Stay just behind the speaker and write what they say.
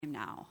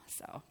now.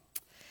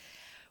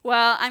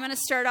 Well, I'm going to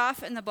start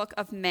off in the book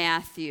of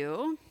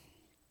Matthew,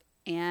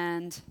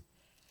 and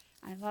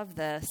I love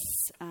this.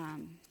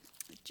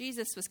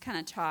 Jesus was kind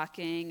of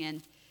talking,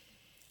 and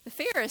the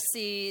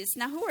Pharisees,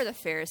 now who are the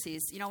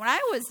Pharisees? You know, when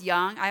I was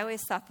young, I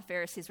always thought the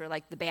Pharisees were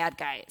like the bad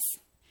guys.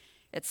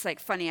 It's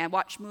like funny, I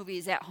watch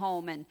movies at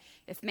home, and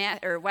if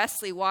Matt or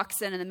Wesley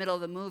walks in the middle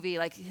of the movie,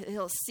 like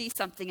he'll see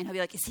something and he'll be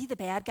like, is he the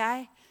bad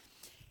guy?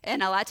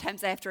 And a lot of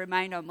times I have to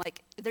remind them,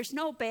 like, there's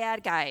no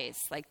bad guys.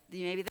 Like,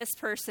 maybe this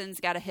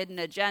person's got a hidden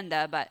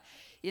agenda, but,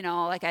 you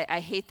know, like, I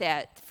hate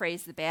that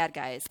phrase, the bad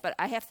guys. But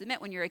I have to admit,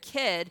 when you're a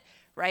kid,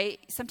 right,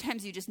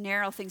 sometimes you just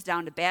narrow things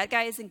down to bad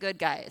guys and good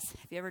guys.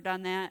 Have you ever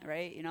done that,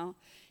 right? You know,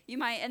 you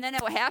might, and then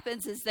what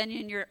happens is then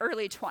in your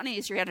early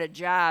 20s, you're at a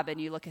job, and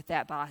you look at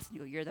that boss, and you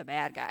go, you're the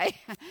bad guy.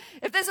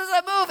 If this was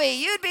a movie,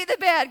 you'd be the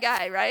bad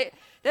guy, right?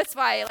 That's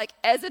why, like,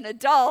 as an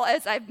adult,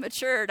 as I've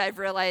matured, I've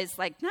realized,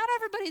 like, not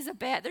everybody's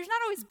there's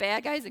not always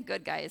bad guys and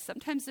good guys.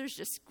 Sometimes there's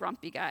just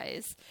grumpy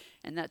guys,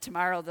 and that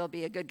tomorrow there'll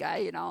be a good guy,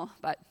 you know.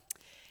 But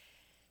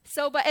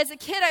as a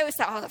kid, I always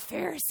thought, oh, the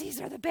Pharisees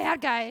are the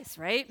bad guys,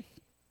 right?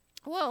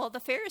 Well,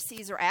 the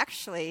Pharisees are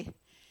actually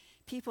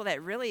people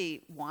that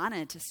really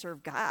wanted to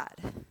serve God,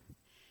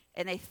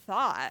 and they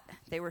thought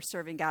they were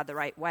serving God the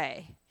right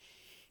way,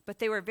 but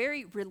they were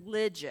very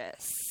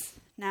religious.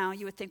 Now,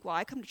 you would think, well,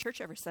 I come to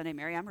church every Sunday,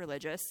 Mary, I'm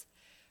religious,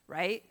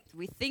 right?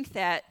 We think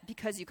that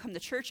because you come to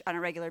church on a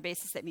regular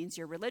basis, that means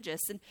you're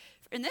religious. And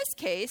in this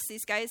case,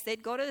 these guys,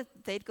 they'd go to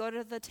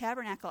the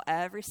tabernacle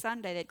every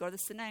Sunday. They'd go to the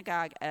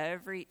synagogue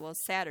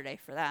Saturday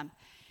for them.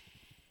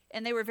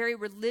 And they were very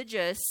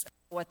religious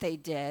what they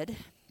did,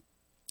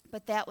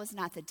 but that was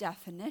not the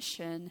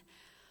definition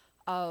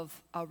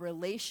of a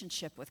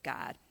relationship with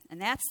God.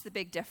 And that's the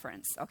big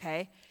difference,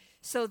 okay?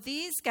 So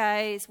these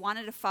guys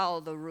wanted to follow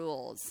the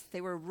rules.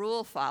 They were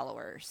rule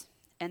followers,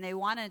 and they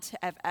wanted to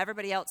have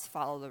everybody else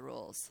follow the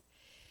rules.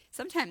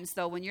 Sometimes,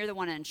 though, when you're the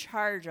one in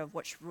charge of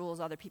which rules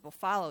other people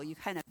follow, you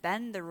kind of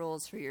bend the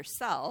rules for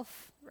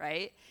yourself,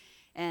 right?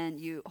 And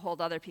you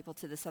hold other people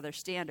to this other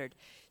standard.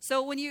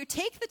 So when you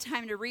take the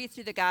time to read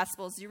through the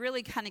Gospels, you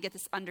really kind of get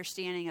this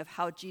understanding of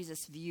how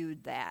Jesus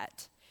viewed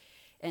that,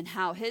 and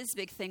how his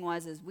big thing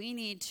is we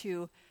need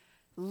to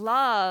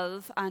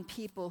love on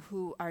people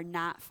who are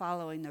not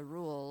following the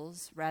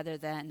rules rather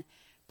than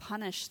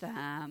punish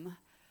them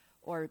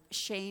or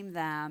shame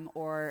them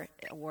or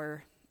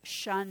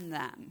shun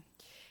them.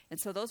 And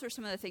so those were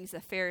some of the things the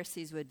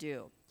Pharisees would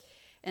do.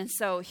 And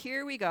so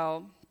here we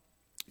go.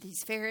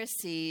 These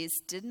Pharisees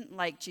didn't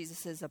like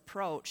Jesus'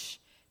 approach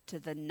to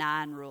the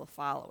non-rule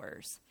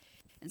followers.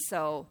 And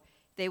so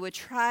they would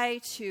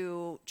try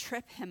to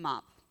trip him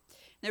up.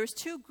 There was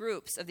two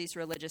groups of these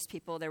religious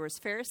people. There was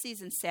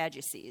Pharisees and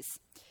Sadducees.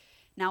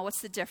 Now,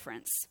 what's the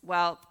difference?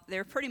 Well,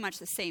 they're pretty much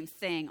the same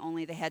thing,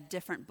 only they had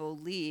different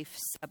beliefs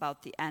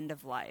about the end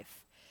of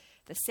life.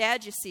 The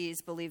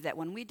Sadducees believed that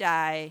when we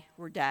die,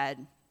 we're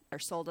dead. Our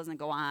soul doesn't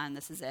go on.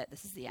 This is it.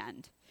 This is the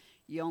end.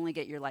 You only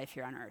get your life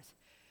here on earth.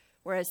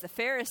 Whereas the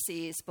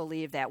Pharisees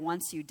believed that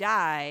once you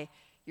die,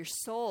 your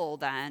soul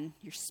then,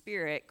 your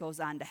spirit, goes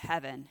on to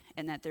heaven,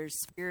 and that there's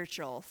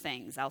spiritual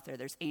things out there.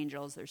 There's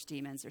angels, there's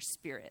demons, there's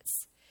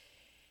spirits.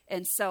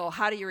 And so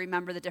how do you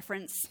remember the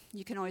difference?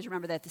 You can always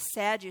remember that the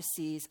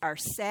Sadducees are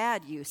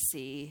sad, you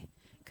see,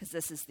 because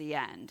this is the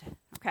end,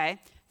 okay?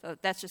 So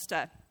that's just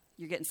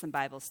you're getting some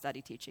Bible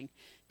study teaching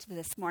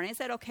this morning. Is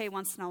that okay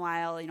once in a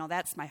while? You know,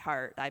 that's my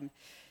heart. I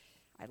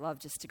love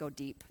just to go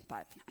deep,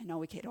 but I know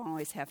we don't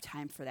always have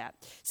time for that.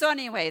 So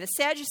anyway, the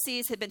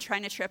Sadducees had been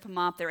trying to trip him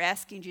up. They're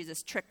asking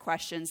Jesus trick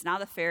questions. Now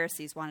the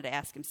Pharisees wanted to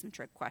ask him some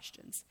trick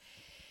questions.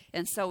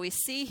 And so we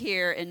see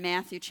here in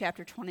Matthew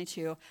chapter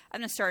 22, I'm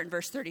going to start in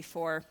verse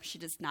 34. She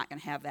is not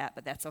going to have that,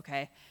 but that's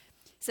okay.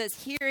 It says,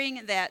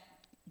 hearing that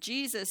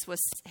Jesus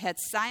had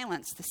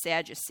silenced the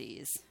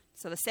Sadducees.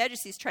 So the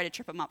Sadducees tried to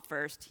trip him up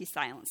first. He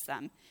silenced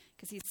them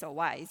because he's so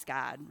wise,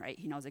 God, right?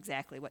 He knows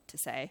exactly what to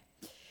say.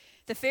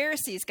 The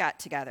Pharisees got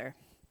together.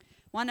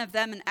 One of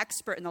them, an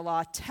expert in the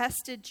law,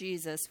 tested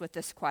Jesus with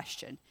this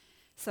question.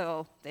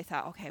 So they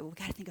thought, okay, well, we've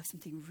got to think of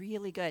something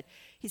really good.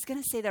 He's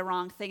going to say the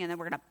wrong thing, and then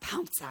we're going to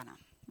pounce on him,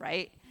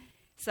 right?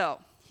 So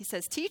he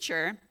says,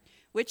 teacher,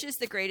 which is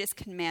the greatest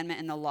commandment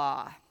in the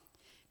law?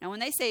 Now, when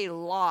they say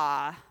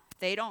law,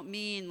 they don't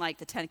mean like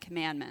the 10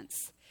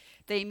 Commandments.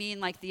 They mean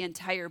like the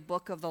entire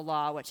book of the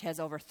law, which has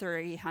over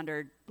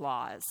 300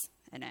 laws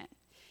in it.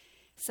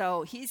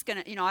 So he's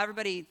going to,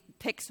 everybody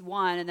picks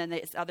one, and then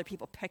other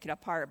people pick it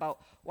apart about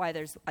why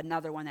there's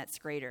another one that's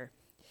greater.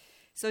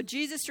 So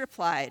Jesus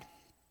replied,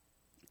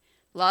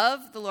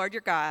 love the Lord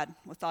your God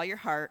with all your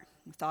heart,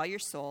 with all your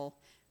soul,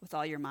 with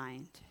all your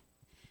mind.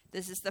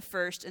 This is the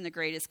first and the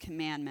greatest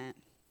commandment.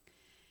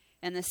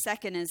 And the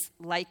second is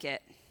like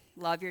it,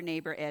 love your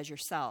neighbor as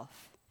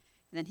yourself.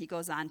 And then he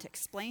goes on to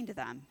explain to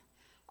them,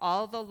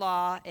 all the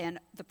law and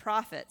the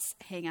prophets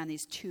hang on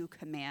these two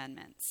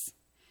commandments.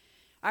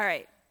 All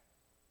right.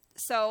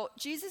 So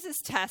Jesus is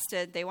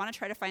tested. They want to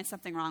try to find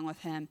something wrong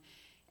with him.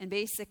 And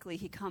basically,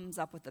 he comes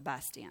up with the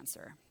best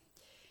answer.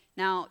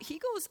 Now, he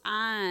goes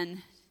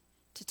on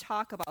to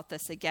talk about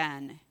this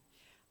again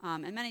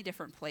in many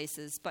different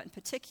places, but in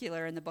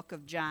particular in the book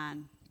of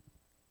John,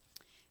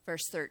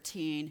 verse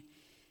 13.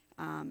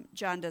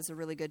 John does a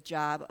really good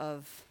job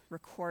of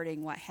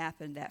recording what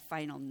happened that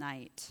final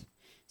night.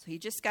 So he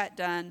just got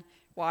done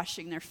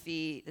washing their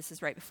feet. This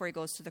is right before he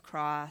goes to the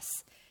cross.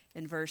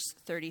 In verse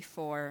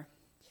 34,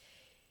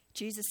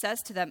 Jesus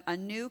says to them, "A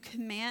new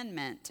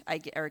command I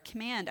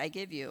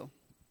give you.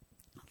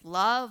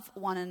 Love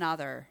one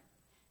another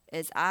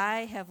as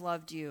I have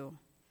loved you.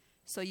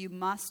 So you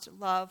must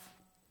love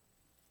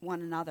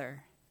one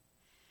another.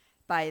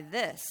 By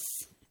this,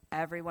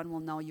 everyone will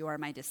know you are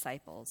my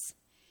disciples,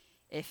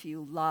 if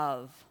you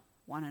love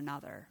one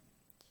another."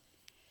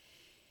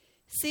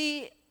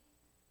 See,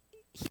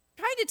 he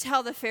tried to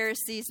tell the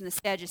Pharisees and the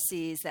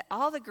Sadducees that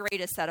all the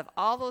greatest out of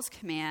all those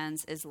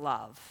commands is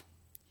love.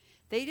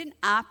 They didn't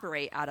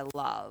operate out of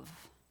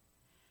love.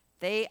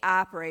 They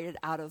operated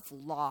out of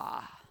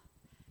law.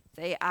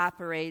 They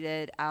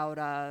operated out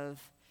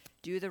of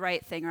do the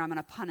right thing or I'm going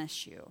to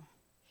punish you.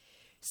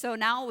 So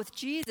now with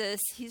Jesus,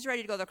 he's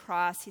ready to go to the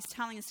cross. He's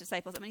telling his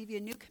disciples, I'm going to give you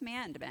a new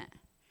commandment,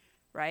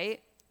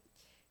 right?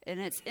 And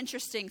it's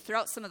interesting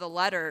throughout some of the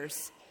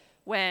letters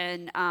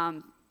when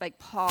like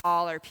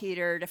Paul or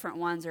Peter, different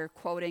ones are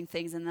quoting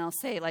things and they'll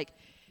say like,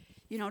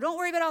 don't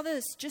worry about all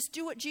this. Just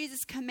do what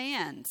Jesus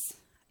commands.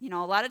 A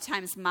lot of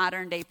times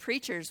modern day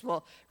preachers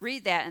will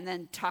read that and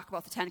then talk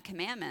about the 10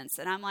 Commandments.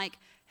 And I'm like,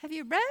 have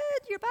you read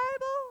your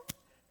Bible?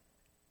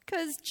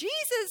 Because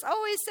Jesus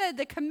always said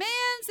the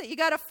commands that you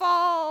got to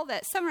follow,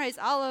 that summarize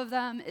all of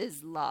them,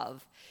 is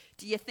love.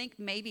 Do you think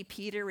maybe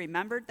Peter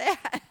remembered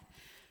that?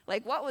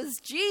 Like, what was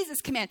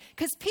Jesus' command?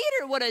 Because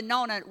Peter would have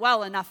known it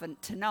well enough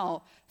to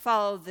know,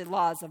 follow the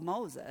laws of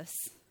Moses.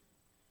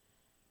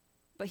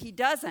 But he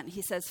doesn't.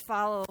 He says,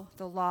 follow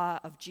the law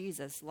of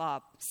Jesus,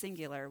 law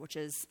singular, which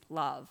is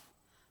love.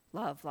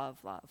 Love, love,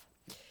 love.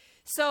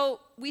 So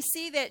we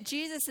see that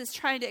Jesus is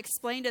trying to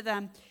explain to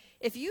them,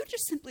 if you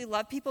just simply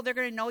love people, they're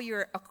going to know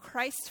you're a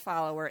Christ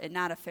follower and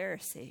not a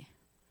Pharisee.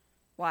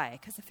 Why?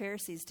 Because the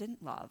Pharisees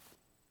didn't love.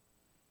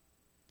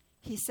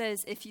 He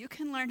says, if you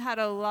can learn how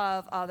to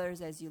love others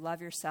as you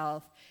love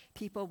yourself,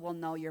 people will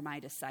know you're my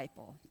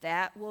disciple.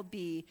 That will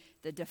be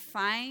the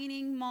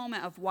defining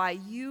moment of why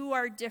you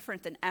are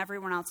different than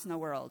everyone else in the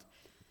world.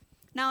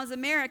 Now, as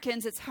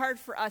Americans, it's hard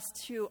for us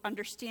to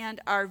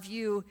understand our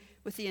view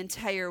with the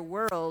entire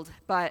world,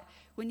 but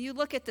when you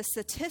look at the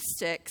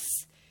statistics,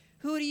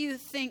 who do you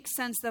think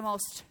sends the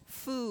most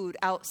food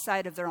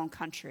outside of their own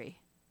country?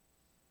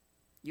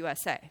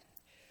 USA.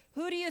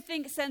 Who do you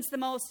think sends the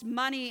most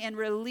money and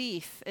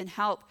relief and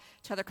help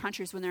to other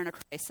countries when they're in a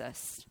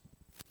crisis?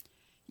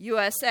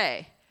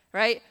 USA,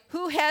 right?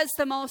 Who has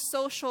the most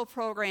social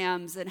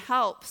programs and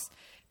helps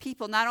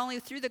people not only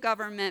through the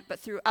government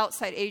but through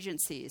outside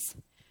agencies?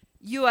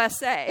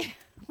 USA.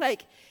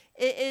 Like,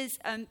 it is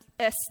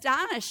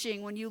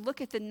astonishing when you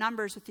look at the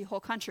numbers with the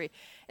whole country.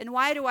 And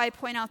why do I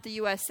point out the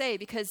USA?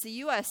 Because the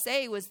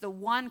USA was the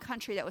one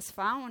country that was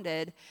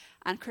founded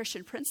on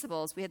Christian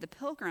principles. We had the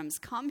Pilgrims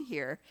come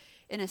here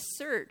in a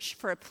search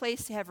for a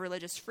place to have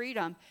religious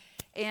freedom.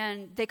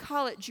 And they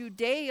call it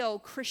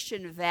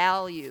Judeo-Christian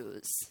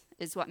values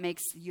is what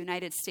makes the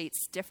United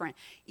States different,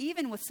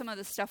 even with some of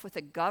the stuff with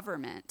the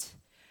government.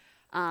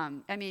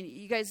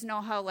 You guys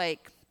know how,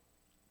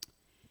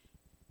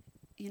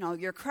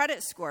 your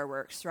credit score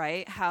works,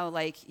 right? How,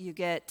 you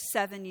get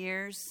 7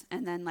 years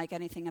and then,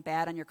 anything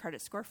bad on your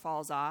credit score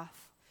falls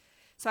off.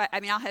 So,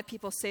 I'll have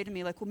people say to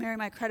me, well, Mary,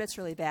 my credit's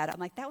really bad. I'm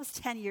like, that was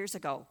 10 years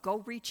ago.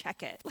 Go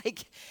recheck it.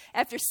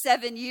 After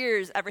 7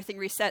 years, everything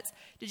resets.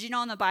 Did you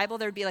know in the Bible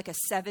there would be a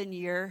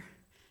 7-year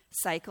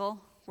cycle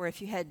where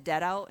if you had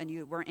debt out and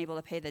you weren't able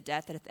to pay the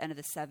debt, that at the end of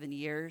the 7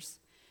 years,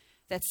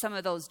 that some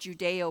of those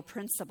Judeo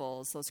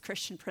principles, those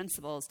Christian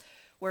principles,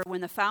 where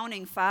when the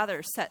founding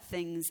fathers set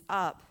things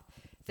up,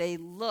 they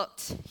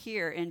looked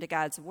here into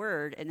God's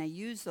word and they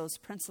used those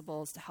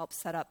principles to help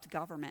set up the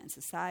government and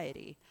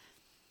society.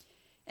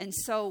 And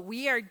so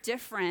we are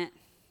different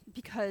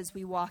because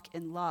we walk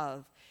in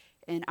love.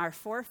 And our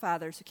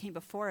forefathers who came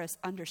before us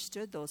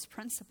understood those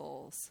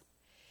principles.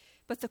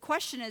 But the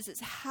question is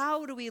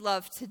how do we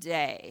love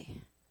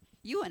today?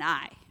 You and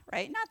I,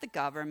 right? Not the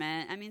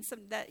government.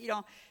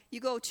 You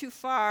go too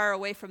far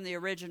away from the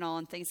original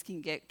and things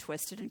can get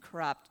twisted and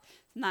corrupt.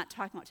 I'm not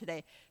talking about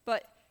today.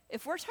 But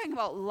if we're talking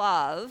about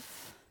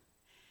love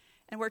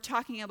and we're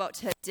talking about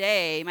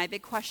today, my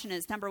big question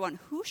is, number one,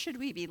 who should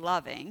we be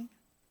loving?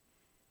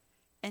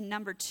 And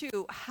number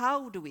two,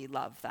 how do we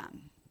love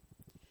them?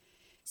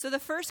 So the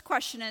first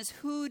question is,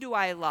 who do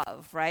I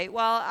love, right?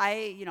 Well,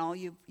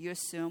 you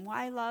assume,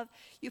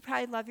 you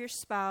probably love your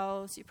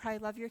spouse, you probably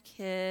love your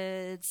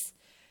kids,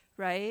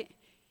 right?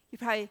 You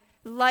probably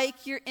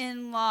like your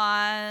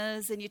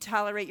in-laws and you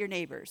tolerate your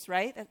neighbors,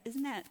 right?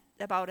 Isn't that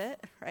about it,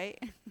 right?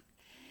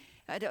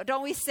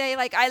 Don't we say,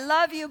 I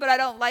love you, but I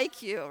don't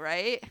like you,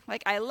 right?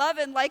 I love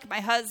and like my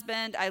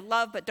husband, I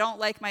love but don't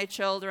like my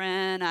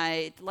children,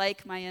 I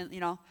like my,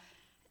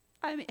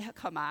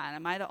 come on,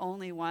 am I the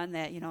only one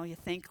that, you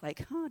think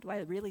do I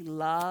really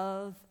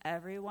love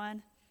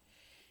everyone?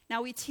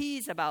 Now, we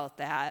tease about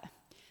that,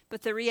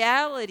 but the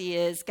reality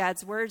is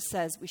God's word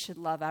says we should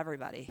love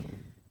everybody.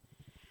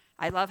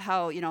 I love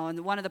how,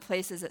 in one of the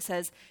places it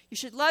says, you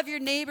should love your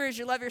neighbor as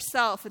you love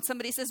yourself. And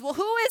somebody says, well,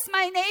 who is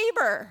my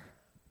neighbor?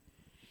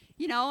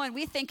 And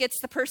we think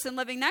it's the person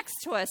living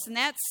next to us. And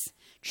that's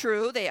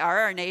true. They are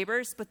our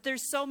neighbors. But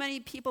there's so many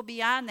people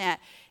beyond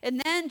that.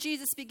 And then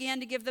Jesus began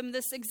to give them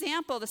this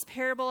example, this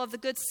parable of the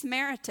Good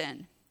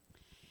Samaritan.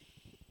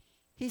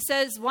 He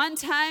says, one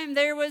time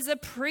there was a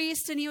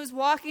priest and he was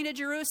walking to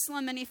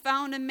Jerusalem and he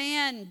found a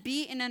man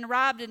beaten and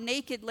robbed and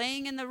naked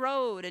laying in the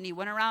road. And he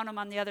went around him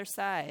on the other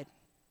side.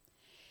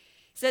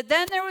 He said,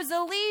 then there was a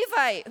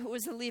Levite. Who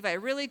was a Levite? A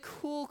really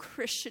cool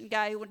Christian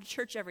guy who went to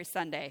church every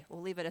Sunday.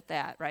 We'll leave it at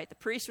that, right? The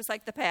priest was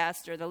like the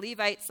pastor. The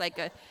Levite's like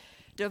a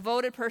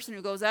devoted person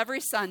who goes every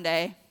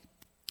Sunday,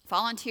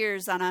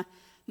 volunteers on a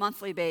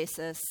monthly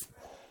basis.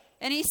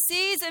 And he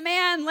sees a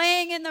man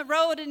laying in the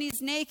road and he's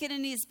naked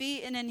and he's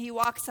beaten and he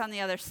walks on the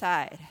other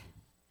side.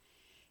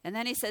 And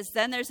then he says,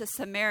 then there's a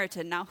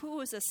Samaritan. Now, who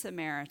was a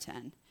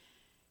Samaritan?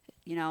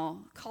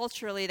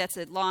 Culturally, that's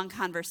a long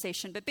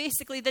conversation. But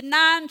basically, the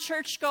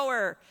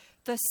non-churchgoer,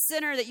 the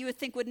sinner that you would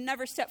think would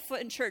never step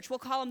foot in church, we'll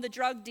call him the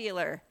drug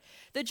dealer.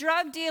 The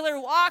drug dealer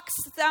walks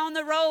down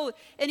the road,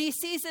 and he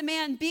sees a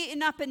man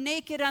beaten up and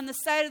naked on the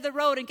side of the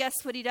road, and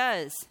guess what he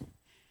does?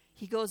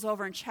 He goes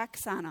over and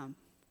checks on him.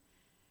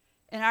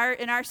 In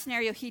our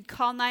scenario, he'd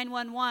call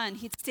 911.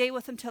 He'd stay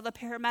with him till the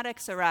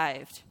paramedics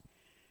arrived,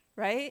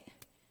 right?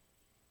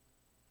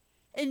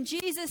 And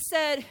Jesus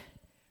said,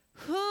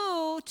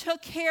 who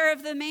took care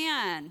of the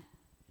man?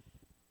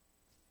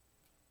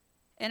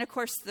 And of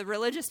course, the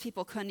religious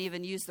people couldn't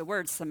even use the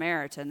word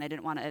Samaritan. They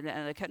didn't want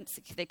to.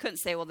 They couldn't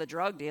say, well, the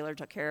drug dealer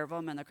took care of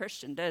him and the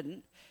Christian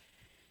didn't.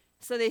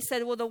 So they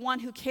said, well, the one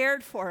who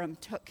cared for him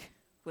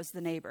was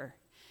the neighbor.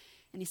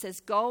 And he says,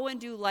 go and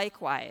do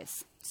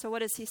likewise. So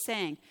what is he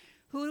saying?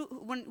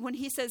 When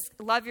he says,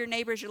 love your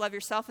neighbors, you love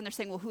yourself, and they're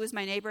saying, well, who is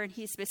my neighbor? And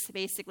he's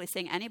basically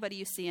saying, anybody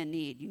you see in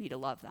need, you need to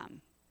love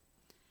them.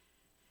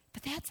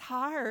 But that's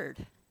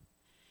hard.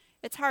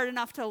 It's hard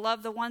enough to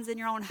love the ones in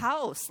your own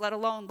house, let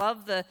alone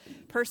love the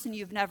person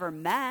you've never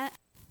met.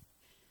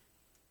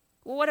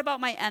 Well, what about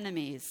my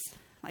enemies?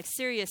 Like,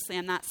 seriously,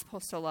 I'm not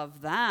supposed to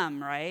love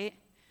them, right?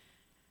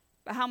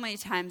 But how many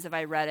times have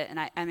I read it? And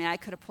I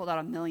could have pulled out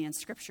a million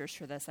scriptures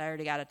for this. I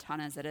already got a ton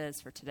as it is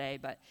for today.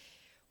 But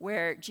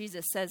where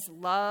Jesus says,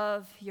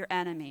 love your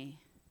enemy.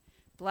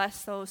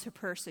 Bless those who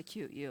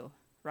persecute you,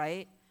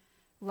 right?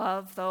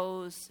 Love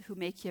those who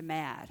make you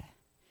mad.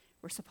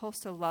 We're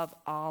supposed to love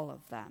all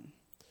of them.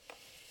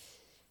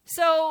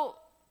 So,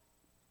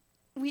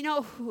 we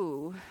know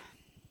who.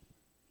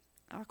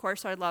 Of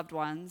course, our loved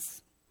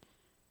ones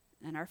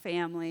and our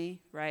family,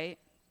 right?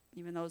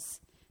 Even those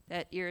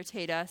that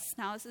irritate us.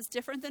 Now, this is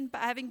different than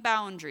having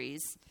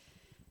boundaries.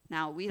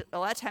 Now, a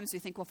lot of times we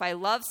think, well, if I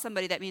love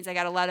somebody, that means I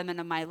got to let them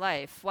into my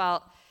life.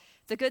 Well,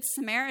 the Good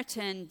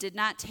Samaritan did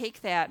not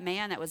take that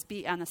man that was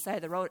beat on the side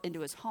of the road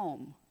into his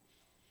home.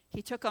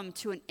 He took him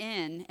to an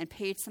inn and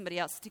paid somebody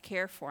else to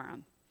care for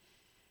him.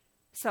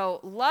 So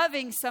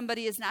loving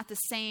somebody is not the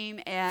same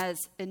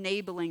as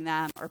enabling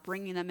them or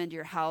bringing them into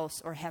your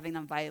house or having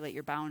them violate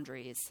your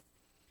boundaries.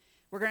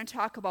 We're going to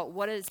talk about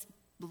what does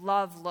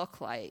love look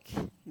like,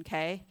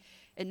 okay?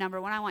 And number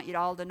one, I want you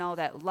all to know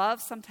that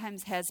love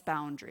sometimes has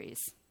boundaries,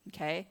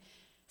 okay?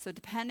 So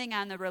depending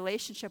on the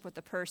relationship with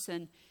the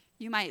person,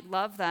 you might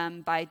love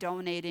them by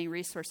donating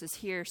resources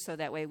here so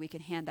that way we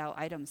can hand out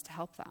items to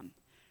help them.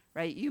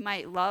 Right? You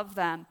might love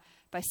them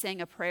by saying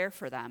a prayer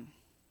for them.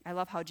 I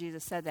love how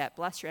Jesus said that.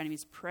 Bless your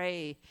enemies.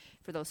 Pray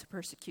for those who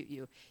persecute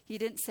you. He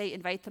didn't say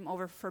invite them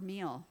over for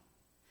meal,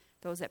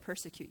 those that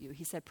persecute you.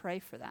 He said pray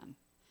for them.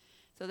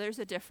 So there's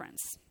a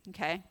difference,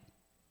 okay?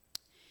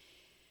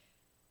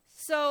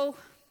 So,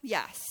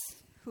 yes.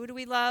 Who do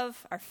we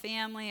love? Our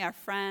family, our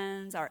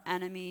friends, our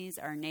enemies,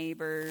 our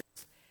neighbors.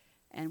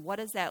 And what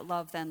does that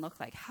love then look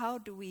like? How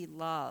do we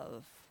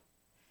love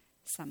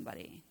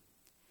somebody?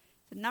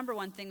 The number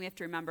one thing we have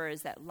to remember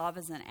is that love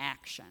is an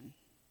action.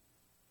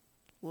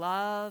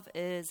 Love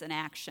is an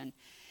action.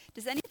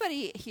 Does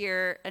anybody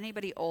here,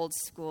 anybody old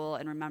school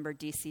and remember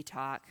DC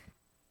Talk?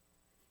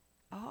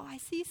 Oh, I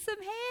see some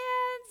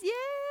hands.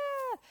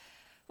 Yeah.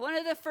 One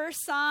of the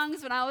first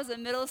songs when I was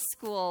in middle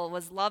school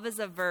was Love is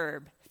a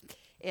Verb.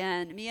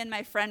 And me and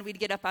my friend, we'd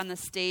get up on the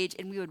stage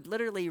and we would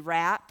literally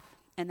rap.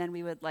 And then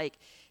we would like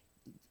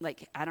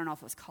I don't know if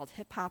it was called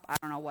hip hop. I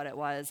don't know what it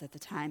was at the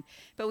time.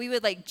 But we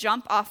would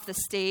jump off the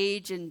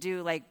stage and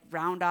do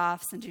round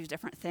offs and do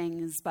different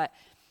things. But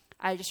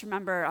I just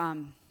remember,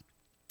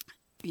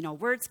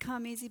 words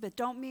come easy but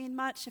don't mean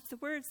much if the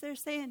words they're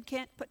saying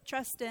can't put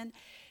trust in.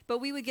 But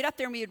we would get up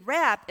there and we would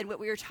rap, and what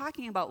we were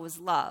talking about was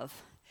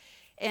love.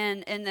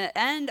 And the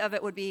end of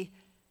it would be,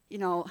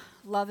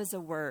 love is a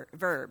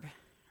verb,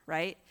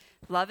 right?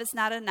 Love is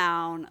not a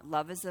noun.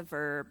 Love is a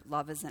verb.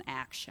 Love is an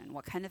action.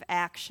 What kind of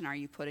action are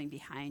you putting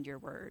behind your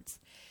words?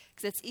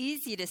 Because it's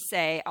easy to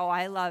say, oh,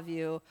 I love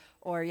you,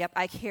 or, yep,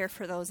 I care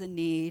for those in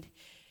need.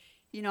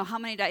 You know, how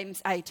many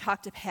times I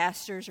talk to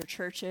pastors or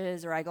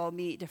churches, or I go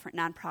meet different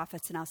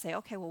nonprofits, and I'll say,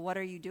 okay, well, what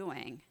are you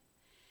doing?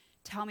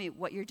 Tell me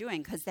what you're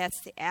doing, because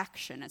that's the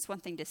action. It's one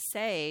thing to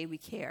say we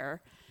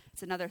care.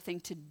 It's another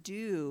thing to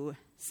do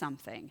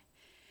something.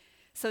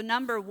 So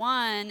number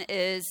one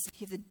is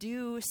you have to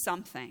do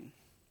something.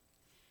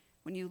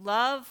 When you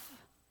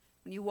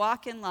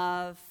walk in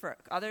love, for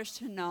others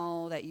to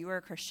know that you are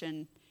a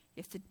Christian,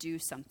 you have to do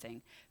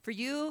something. For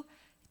you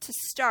to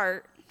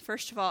start,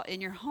 first of all,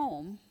 in your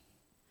home.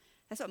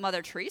 That's what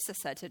Mother Teresa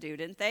said to do,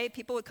 didn't they?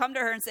 People would come to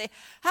her and say,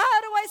 how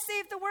do I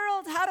save the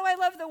world? How do I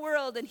love the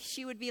world? And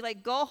she would be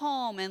like, go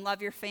home and love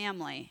your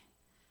family.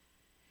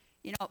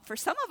 You know, for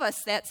some of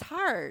us, that's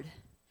hard.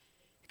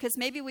 Because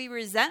maybe we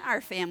resent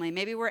our family.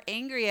 Maybe we're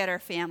angry at our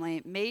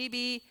family.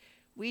 Maybe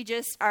we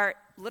just are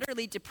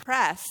literally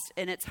depressed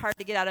and it's hard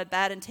to get out of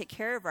bed and take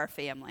care of our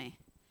family.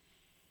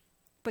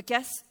 But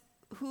guess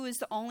who is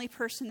the only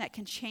person that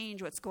can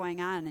change what's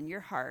going on in your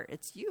heart?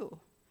 It's you.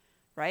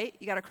 Right?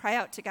 You got to cry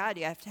out to God.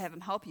 You have to have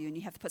him help you, and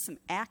you have to put some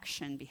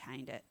action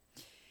behind it.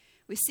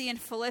 We see in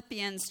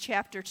Philippians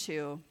chapter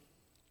 2.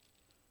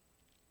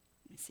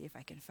 Let me see if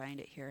I can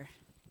find it here.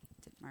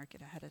 Didn't mark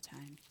it ahead of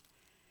time.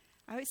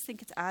 I always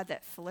think it's odd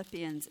that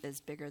Philippians is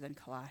bigger than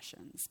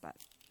Colossians, but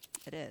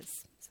it is.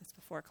 So it's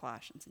before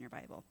Colossians in your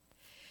Bible.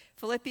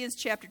 Philippians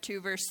chapter 2,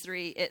 verse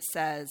 3, it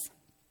says,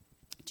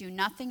 do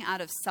nothing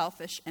out of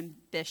selfish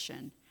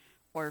ambition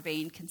or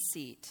vain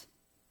conceit.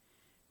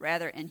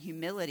 Rather, in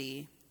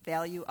humility,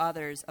 value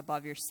others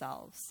above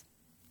yourselves.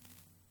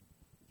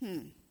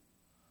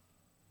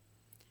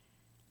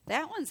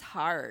 That one's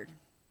hard.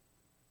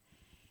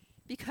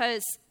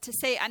 Because to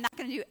say I'm not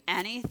going to do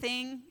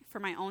anything for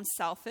my own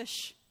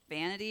selfish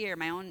vanity or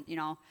my own,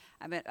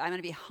 I'm going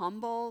to be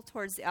humble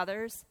towards the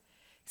others,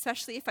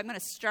 especially if I'm going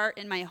to start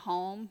in my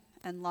home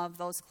and love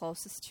those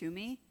closest to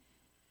me.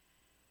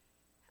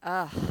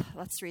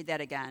 Let's read that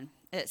again.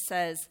 It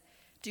says,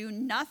 do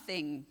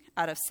nothing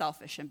out of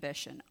selfish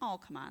ambition. Oh,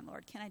 come on,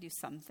 Lord. Can't I do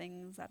some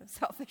things out of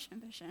selfish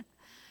ambition?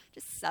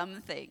 Just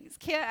some things.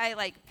 Can't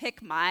I,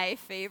 pick my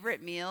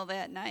favorite meal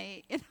that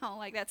night?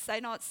 I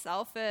know it's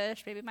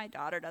selfish. Maybe my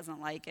daughter doesn't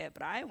like it,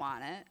 but I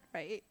want it,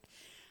 right?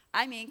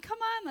 I mean, come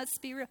on, let's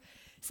be real.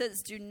 It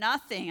says, do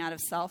nothing out of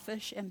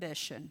selfish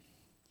ambition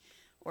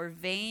or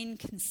vain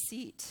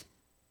conceit.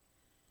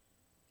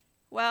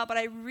 Well, but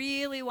I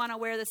really want to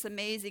wear this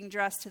amazing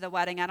dress to the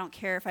wedding. I don't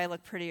care if I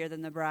look prettier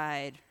than the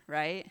bride,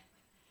 right?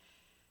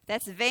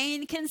 That's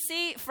vain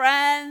conceit,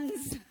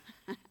 friends.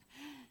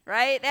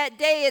 Right? That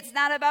day, it's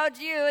not about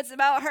you, it's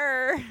about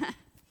her.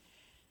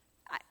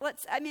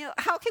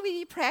 How can we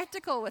be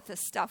practical with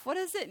this stuff? What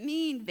does it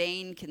mean,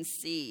 vain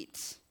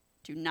conceit?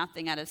 Do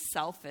nothing out of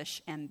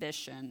selfish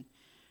ambition.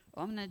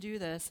 Oh, I'm going to do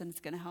this, and it's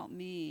going to help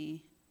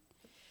me.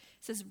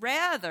 It says,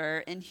 rather,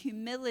 in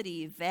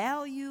humility,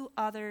 value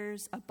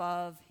others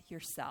above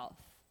yourself.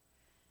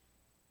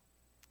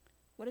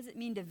 What does it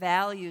mean to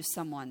value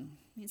someone?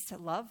 It means to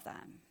love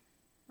them,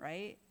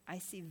 right? I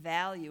see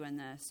value in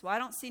this. Well, I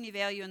don't see any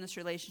value in this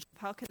relationship.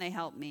 How can they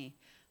help me?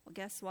 Well,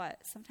 guess what?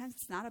 Sometimes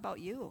it's not about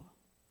you.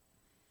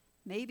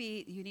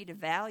 Maybe you need to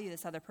value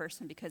this other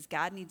person because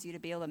God needs you to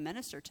be able to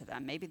minister to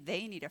them. Maybe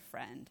they need a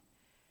friend.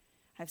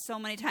 I have so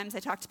many times I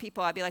talk to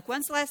people, I'll be like,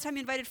 when's the last time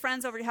you invited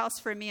friends over to your house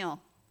for a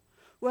meal?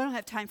 Well, I don't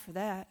have time for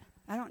that.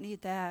 I don't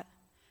need that.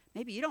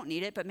 Maybe you don't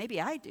need it, but maybe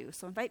I do,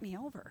 so invite me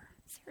over.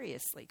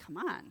 Seriously, come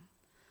on.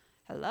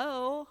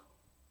 Hello?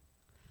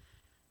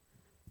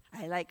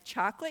 I like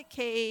chocolate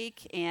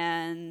cake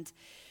and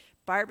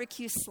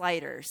barbecue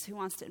sliders. Who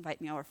wants to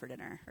invite me over for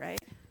dinner, right?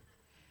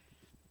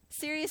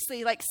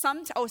 Seriously,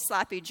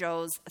 sloppy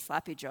joes.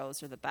 Sloppy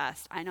joes are the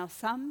best. I know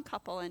some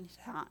couple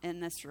in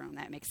this room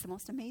that makes the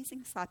most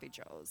amazing sloppy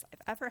joes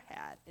I've ever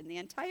had in the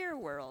entire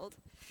world.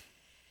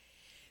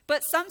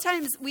 But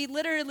sometimes we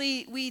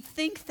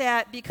think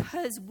that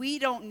because we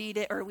don't need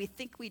it or we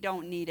think we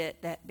don't need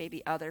it, that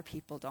maybe other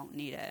people don't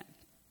need it.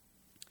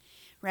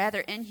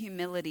 Rather, in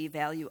humility,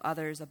 value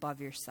others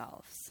above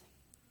yourselves.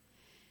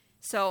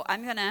 So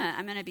I'm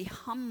gonna be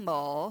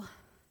humble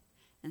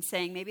and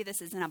saying maybe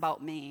this isn't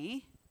about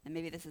me, and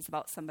maybe this is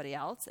about somebody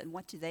else, and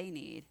what do they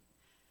need?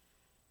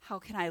 How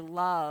can I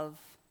love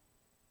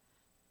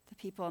the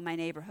people in my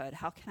neighborhood?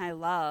 How can I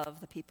love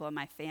the people in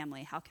my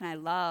family? How can I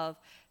love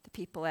the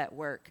people at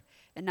work?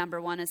 And number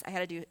one is I got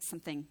to do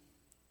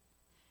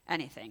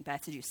anything, but I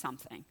have to do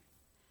something.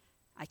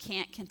 I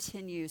can't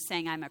continue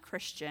saying I'm a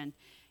Christian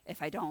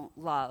if I don't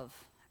love,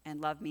 and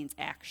love means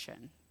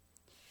action.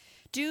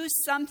 Do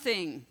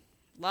something.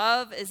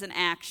 Love is an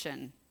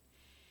action.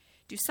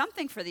 Do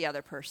something for the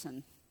other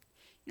person.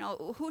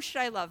 Who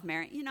should I love,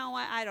 Mary? You know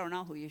what? I don't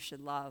know who you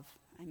should love.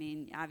 I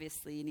mean,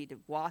 obviously you need to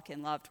walk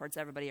in love towards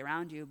everybody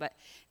around you, but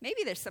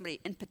maybe there's somebody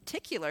in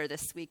particular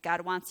this week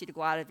God wants you to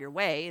go out of your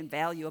way and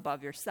value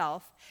above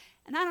yourself,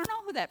 and I don't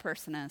know who that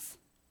person is.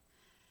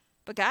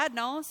 But God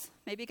knows.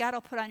 Maybe God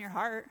will put on your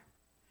heart.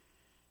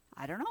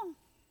 I don't know.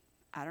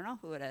 I don't know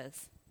who it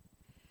is.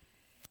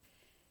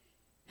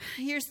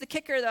 Here's the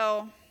kicker,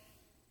 though.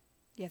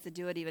 You have to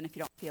do it even if you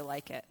don't feel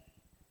like it.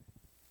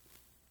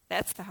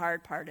 That's the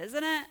hard part,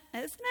 isn't it?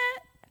 Isn't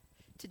it?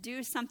 To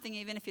do something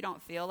even if you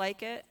don't feel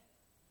like it.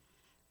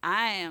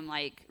 I am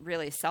like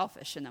really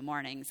selfish in the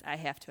mornings, I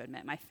have to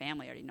admit. My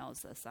family already knows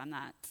this. I'm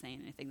not saying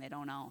anything they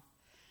don't know.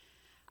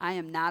 I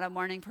am not a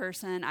morning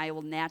person. I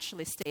will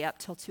naturally stay up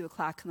till 2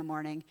 o'clock in the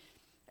morning.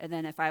 And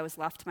then if I was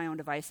left to my own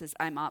devices,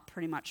 I'm up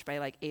pretty much by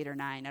like 8 or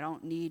 9. I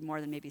don't need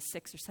more than maybe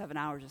 6 or 7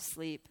 hours of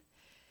sleep.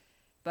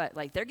 But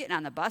like they're getting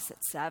on the bus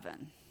at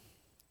 7.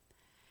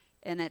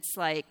 And it's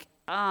like,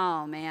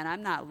 oh man,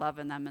 I'm not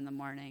loving them in the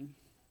morning.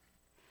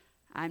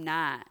 I'm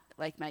not.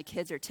 Like my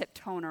kids are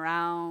tiptoeing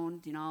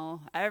around,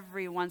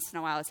 every once in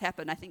a while. It's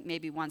happened, I think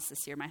maybe once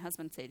this year. My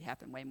husband said it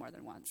happened way more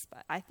than once,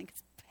 but I think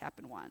it's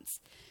happened once.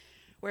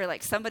 Where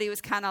like somebody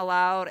was kind of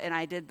loud and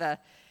I did the,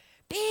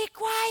 be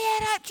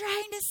quiet, I'm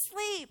trying to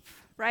sleep,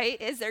 right?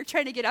 As they're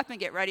trying to get up and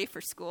get ready for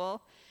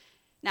school.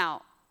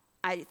 Now,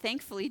 I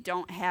thankfully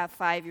don't have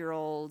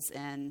 5-year-olds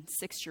and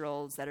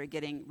 6-year-olds that are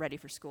getting ready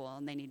for school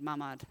and they need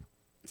mama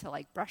to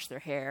like brush their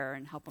hair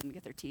and help them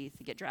get their teeth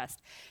and get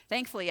dressed.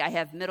 Thankfully, I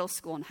have middle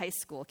school and high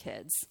school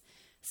kids.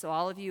 So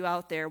all of you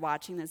out there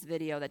watching this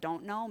video that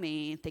don't know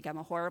me, think I'm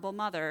a horrible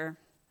mother.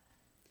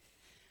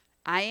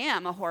 I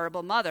am a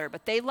horrible mother,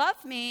 but they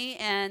love me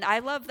and I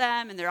love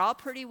them and they're all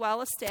pretty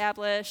well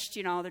established.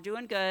 They're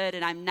doing good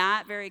and I'm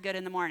not very good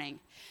in the morning.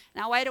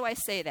 Now, why do I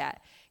say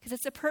that? Because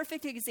it's a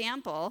perfect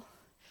example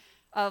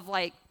of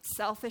like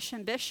selfish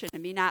ambition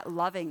and me not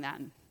loving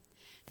them.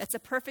 That's a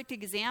perfect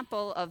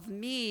example of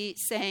me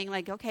saying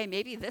like, okay,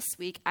 maybe this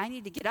week I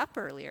need to get up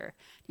earlier.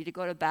 I need to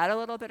go to bed a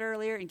little bit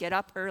earlier and get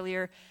up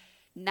earlier.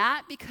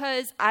 Not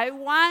because I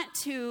want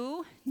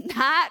to,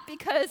 not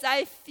because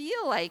I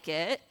feel like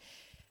it,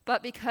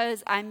 but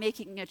because I'm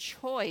making a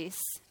choice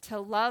to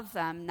love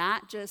them,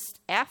 not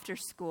just after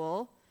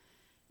school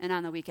and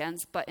on the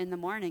weekends, but in the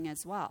morning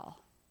as well.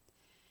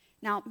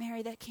 Now,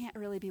 Mary, that can't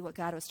really be what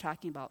God was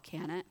talking about,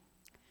 can it?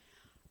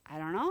 I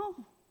don't know.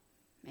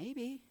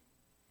 Maybe.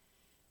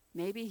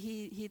 Maybe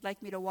he'd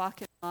like me to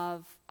walk in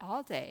love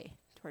all day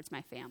towards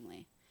my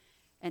family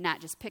and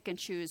not just pick and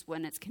choose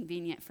when it's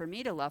convenient for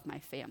me to love my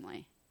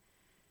family.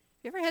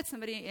 You ever had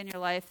somebody in your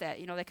life that,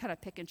 they kind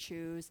of pick and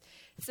choose?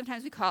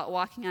 Sometimes we call it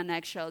walking on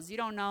eggshells. You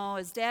don't know,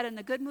 is Dad in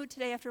a good mood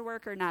today after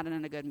work or not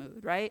in a good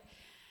mood, right?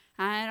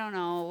 I don't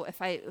know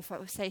if I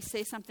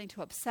say something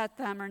to upset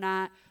them or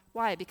not.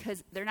 Why?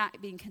 Because they're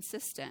not being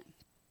consistent.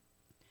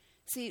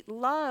 See,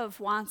 love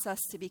wants us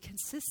to be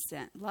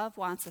consistent. Love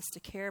wants us to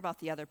care about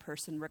the other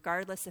person,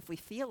 regardless if we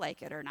feel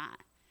like it or not,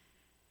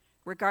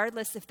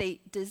 regardless if they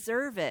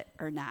deserve it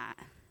or not.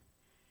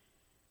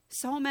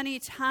 So many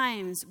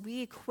times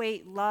we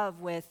equate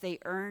love with they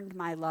earned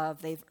my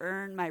love, they've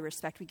earned my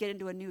respect. We get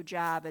into a new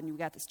job and we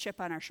got this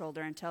chip on our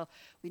shoulder until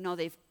we know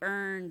they've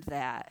earned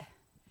that.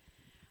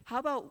 How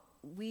about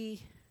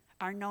we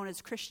are known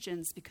as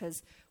Christians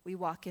because we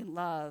walk in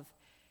love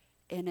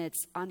and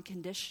it's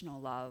unconditional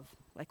love,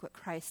 like what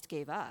Christ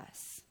gave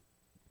us?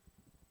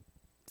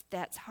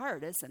 That's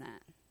hard, isn't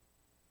it?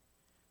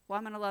 Well,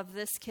 I'm going to love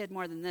this kid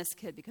more than this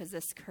kid because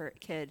this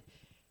kid,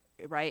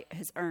 right,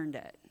 has earned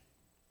it.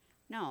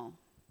 No,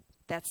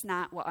 that's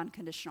not what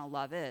unconditional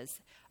love is.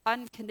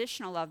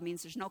 Unconditional love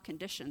means there's no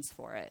conditions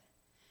for it.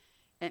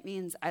 It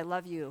means I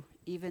love you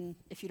even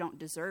if you don't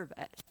deserve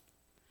it.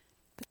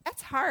 But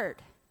that's hard,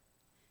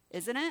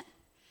 isn't it?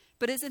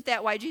 But isn't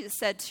that why Jesus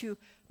said to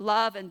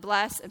love and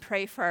bless and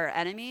pray for our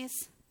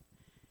enemies?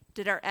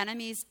 Did our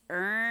enemies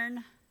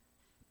earn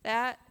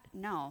that?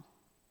 No.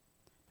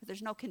 But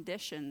there's no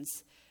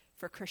conditions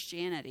for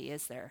Christianity,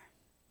 is there?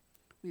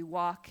 We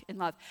walk in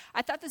love.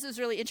 I thought this was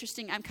really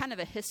interesting. I'm kind of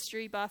a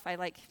history buff. I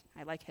like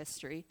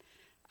history.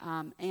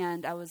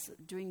 And I was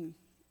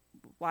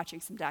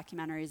watching some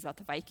documentaries about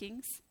the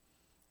Vikings.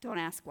 Don't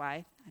ask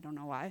why. I don't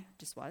know why. It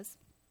just was.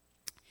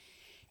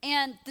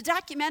 And the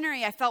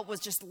documentary I felt was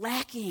just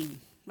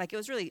lacking. Like it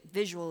was really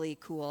visually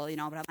cool, but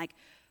I'm like,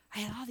 I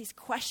had all these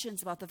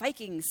questions about the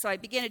Vikings. So I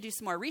began to do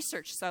some more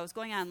research. So I was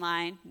going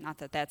online. Not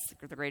that that's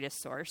the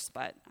greatest source,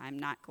 but I'm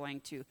not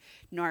going to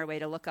Norway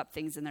to look up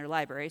things in their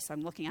library. So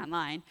I'm looking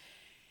online.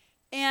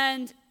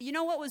 And you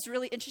know what was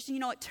really interesting?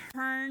 It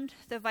turned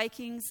the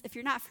Vikings. If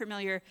you're not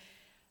familiar,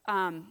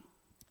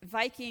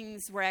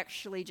 Vikings were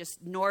actually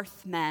just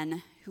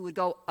Northmen who would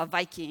go a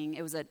Viking.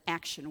 It was an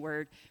action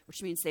word,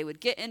 which means they would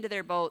get into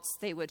their boats.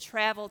 They would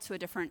travel to a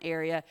different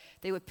area.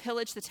 They would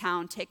pillage the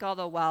town, take all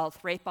the wealth,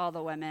 rape all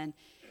the women,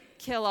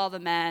 kill all the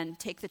men,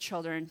 take the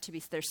children to be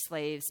their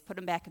slaves, put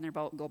them back in their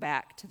boat, and go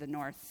back to the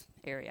north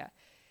area.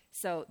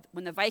 So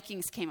when the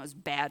Vikings came, it was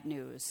bad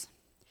news.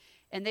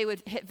 And they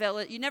would hit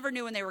village. You never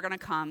knew when they were going to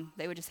come.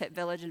 They would just hit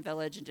village in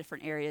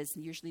different areas,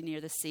 usually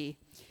near the sea.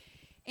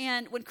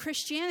 And when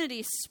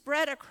Christianity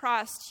spread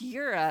across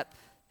Europe,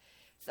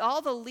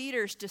 all the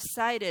leaders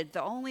decided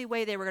the only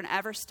way they were going to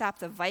ever stop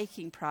the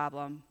Viking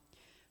problem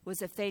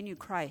was if they knew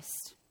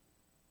Christ.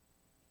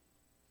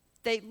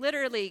 They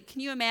literally, can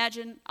you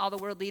imagine all the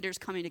world leaders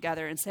coming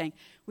together and saying,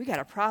 we got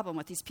a problem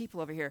with these people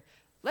over here.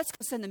 let's go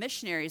send the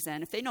missionaries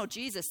in. If they know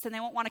Jesus, then they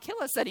won't want to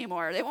kill us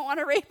anymore. They won't want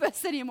to rape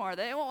us anymore.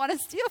 They won't want to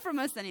steal from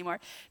us anymore.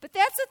 But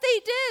that's what they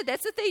did.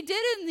 That's what they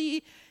did in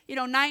the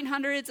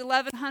 900s,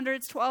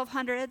 1100s,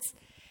 1200s.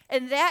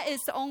 And that is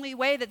the only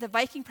way that the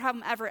Viking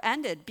problem ever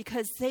ended,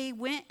 because they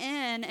went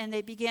in and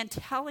they began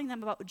telling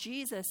them about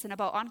Jesus and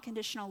about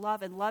unconditional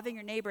love and loving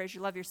your neighbor as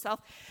you love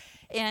yourself.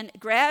 And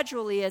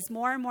gradually, as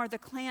more and more of the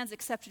clans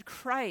accepted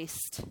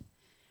Christ,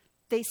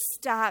 they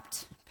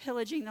stopped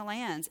pillaging the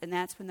lands. And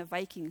that's when the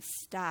Vikings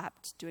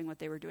stopped doing what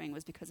they were doing,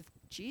 was because of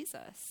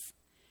Jesus.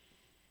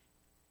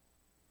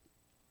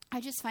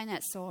 I just find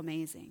that so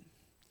amazing.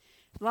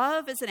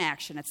 Love is an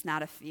action. It's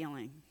not a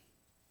feeling.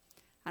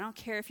 I don't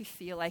care if you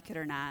feel like it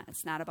or not.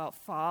 It's not about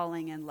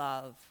falling in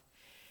love.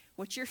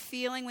 What you're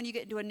feeling when you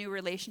get into a new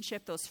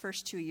relationship, those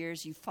first 2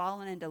 years, you've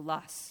fallen into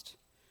lust.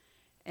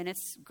 And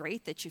it's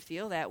great that you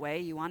feel that way.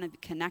 You want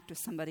to connect with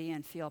somebody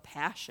and feel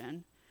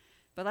passion.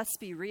 But let's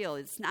be real.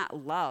 It's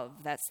not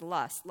love. That's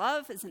lust.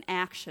 Love is an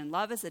action.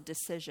 Love is a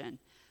decision.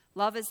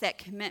 Love is that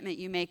commitment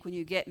you make when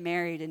you get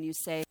married and you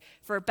say,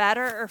 for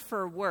better or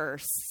for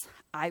worse,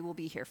 I will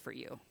be here for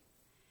you.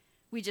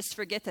 We just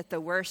forget that the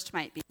worst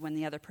might be when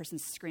the other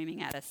person's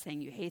screaming at us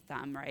saying you hate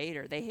them, right?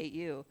 Or they hate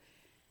you.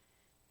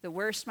 The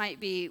worst might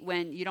be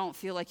when you don't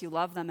feel like you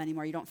love them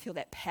anymore. You don't feel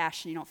that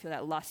passion. You don't feel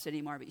that lust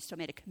anymore, but you still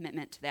made a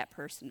commitment to that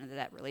person and to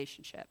that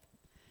relationship.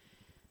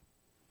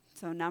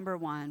 So number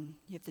one,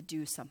 you have to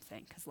do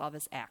something, because love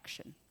is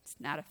action. It's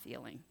not a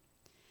feeling.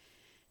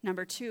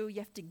 Number two,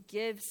 you have to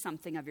give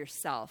something of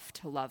yourself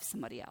to love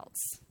somebody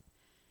else.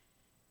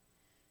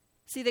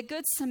 See, the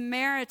Good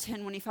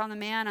Samaritan, when he found the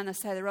man on the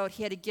side of the road,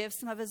 he had to give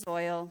some of his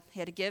oil. He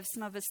had to give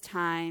some of his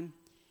time.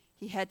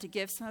 He had to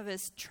give some of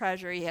his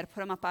treasure. He had to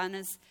put him up on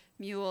his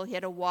mule. He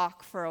had to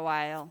walk for a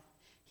while.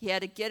 He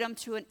had to get him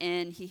to an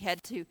inn. He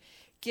had to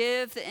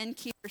give the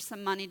innkeeper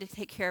some money to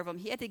take care of him.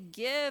 He had to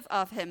give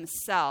of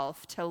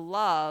himself to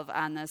love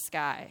on this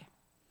guy,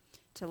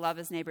 to love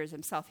his neighbors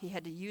himself. He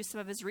had to use some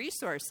of his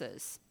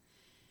resources.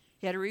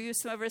 He had to reuse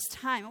some of his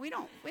time. We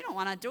don't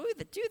want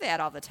to do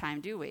that all the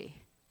time, do we?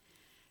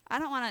 I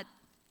don't want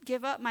to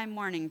give up my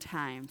morning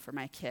time for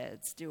my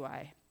kids, do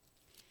I?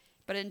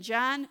 But in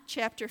John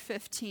chapter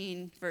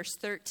 15, verse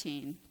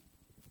 13,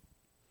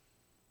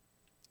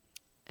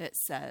 it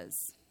says,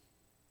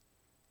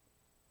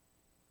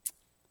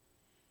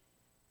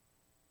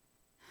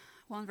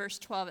 well, in verse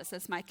 12, it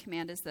says, my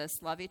command is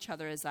this, love each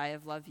other as I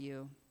have loved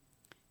you.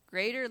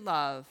 Greater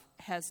love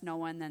has no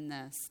one than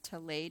this, to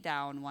lay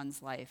down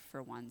one's life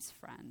for one's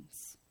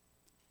friends.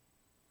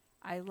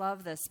 I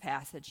love this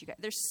passage. You guys,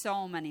 there's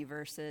so many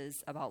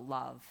verses about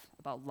love,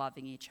 about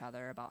loving each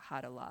other, about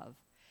how to love.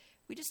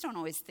 We just don't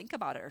always think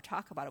about it or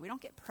talk about it. We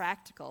don't get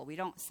practical. We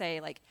don't say,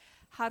 like,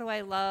 how do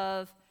I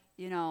love,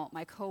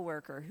 my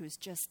coworker who's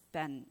just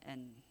been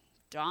in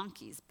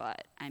donkey's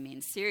butt? I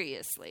mean,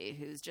 seriously,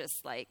 who's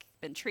just,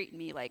 been treating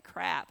me like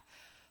crap.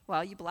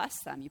 Well, you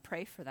bless them. You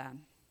pray for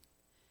them.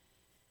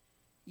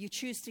 You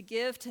choose to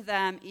give to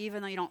them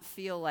even though you don't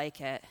feel like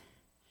it.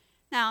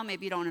 Now,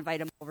 maybe you don't invite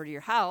them over to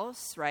your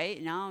house,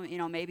 right?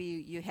 Maybe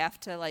you have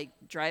to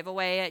drive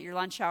away at your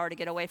lunch hour to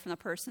get away from the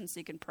person so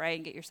you can pray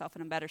and get yourself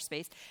in a better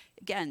space.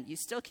 Again, you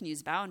still can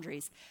use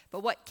boundaries.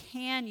 But what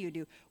can you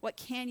do? What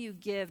can you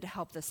give to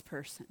help this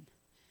person?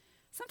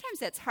 Sometimes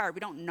that's hard.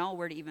 We don't know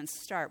where to even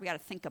start. We got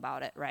to think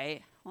about it,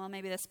 right? Well,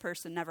 maybe this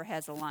person never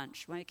has a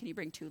lunch. Well, can you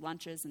bring 2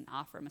 lunches and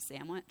offer them a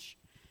sandwich?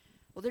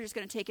 Well, they're just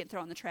going to take it and throw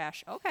it in the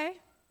trash. Okay,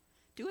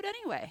 do it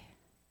anyway.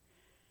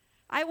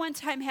 I one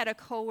time had a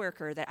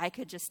coworker that I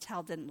could just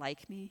tell didn't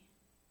like me.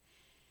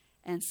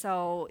 And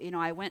so,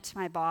 I went to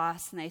my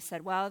boss and they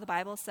said, well, the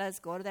Bible says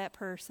go to that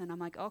person. I'm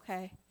like,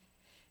 okay.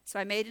 So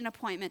I made an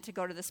appointment to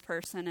go to this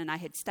person, and I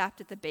had stopped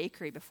at the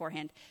bakery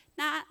beforehand.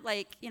 Not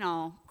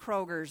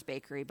Kroger's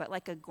bakery, but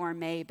like a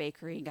gourmet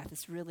bakery, and got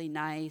this really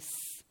nice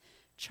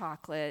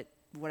chocolate,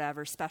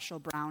 whatever, special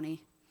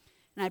brownie.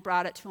 And I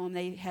brought it to them.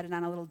 They had it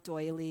on a little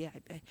doily.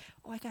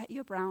 I got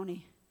you a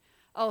brownie.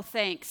 Oh,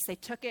 thanks. They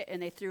took it and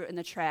they threw it in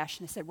the trash,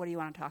 and they said, what do you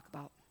want to talk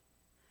about?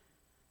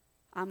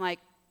 I'm like,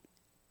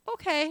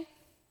 okay.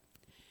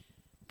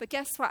 But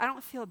guess what? I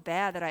don't feel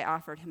bad that I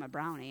offered him a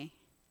brownie.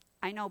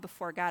 I know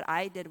before God,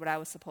 I did what I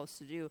was supposed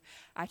to do.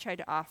 I tried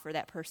to offer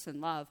that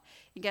person love.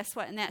 And guess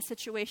what? In that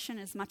situation,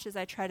 as much as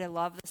I try to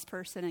love this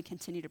person and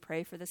continue to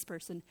pray for this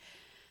person,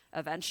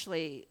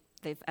 eventually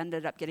they've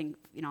ended up getting,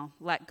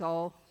 let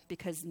go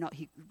because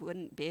he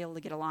wouldn't be able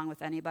to get along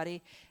with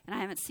anybody, and I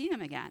haven't seen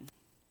him again.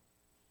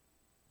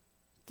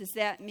 Does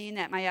that mean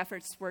that my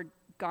efforts were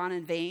gone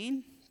in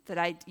vain? That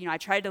I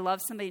tried to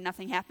love somebody,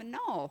 nothing happened?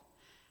 No.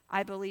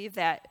 I believe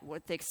that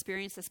what the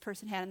experience this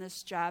person had in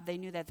this job, they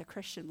knew that the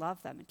Christian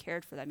loved them and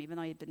cared for them, even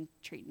though he'd been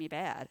treating me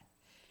bad.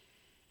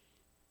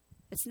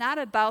 It's not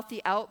about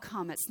the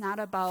outcome. It's not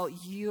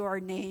about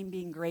your name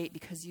being great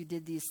because you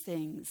did these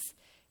things.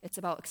 It's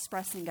about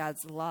expressing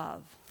God's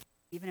love,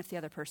 even if the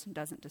other person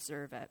doesn't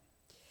deserve it.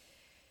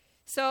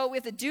 So we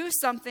have to do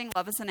something.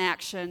 Love is an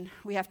action.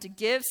 We have to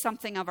give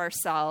something of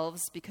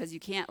ourselves, because you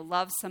can't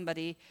love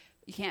somebody,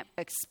 You can't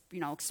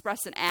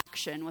express an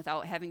action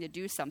without having to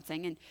do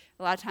something. And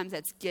a lot of times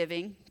that's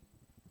giving.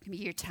 It can be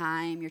your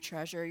time, your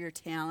treasure, your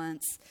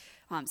talents.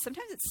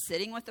 Sometimes it's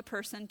sitting with the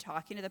person,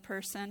 talking to the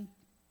person,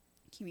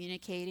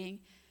 communicating,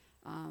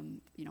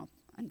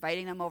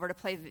 inviting them over to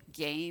play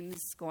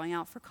games, going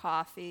out for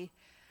coffee.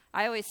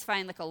 I always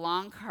find like a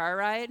long car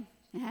ride,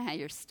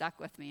 you're stuck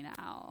with me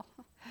now.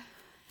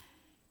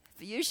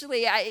 But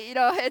usually,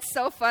 it's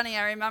so funny.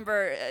 I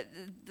remember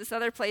this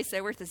other place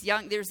I worked,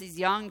 there's these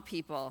young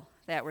people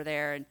that were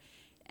there. And,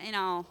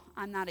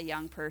 I'm not a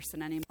young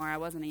person anymore. I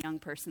wasn't a young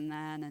person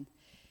then. And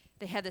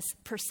they had this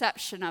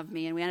perception of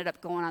me, and we ended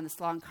up going on this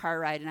long car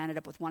ride, and I ended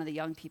up with one of the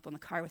young people in the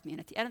car with me. And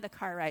at the end of the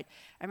car ride,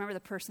 I remember the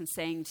person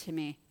saying to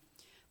me,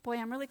 "Boy,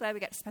 I'm really glad we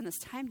got to spend this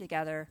time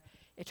together.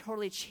 It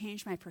totally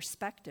changed my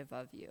perspective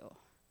of you."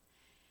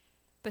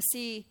 But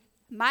see,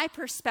 my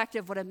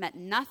perspective would have meant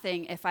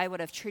nothing if I would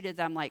have treated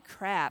them like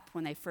crap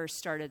when they first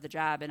started the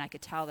job, and I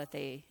could tell that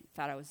they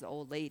thought I was the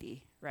old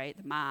lady, right,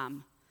 the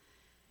mom.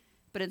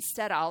 But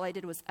instead, all I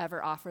did was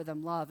ever offer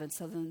them love. And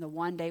so then the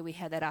one day we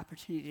had that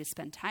opportunity to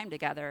spend time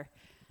together,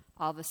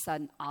 all of a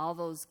sudden, all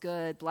those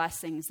good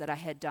blessings that I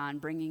had done,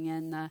 bringing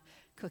in the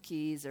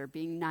cookies or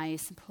being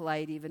nice and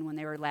polite even when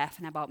they were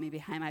laughing about me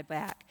behind my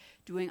back,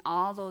 doing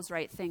all those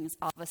right things,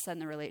 all of a sudden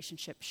the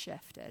relationship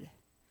shifted.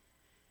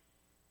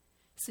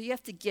 So you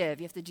have to give.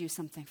 You have to do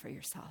something for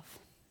yourself.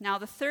 Now,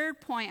 the third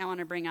point I want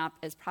to bring up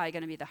is probably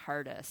going to be the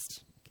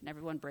hardest. Can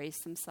everyone brace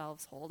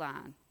themselves? Hold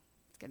on.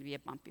 It's going to be a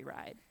bumpy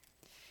ride.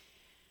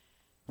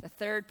 The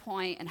third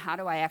point, and how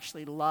do I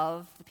actually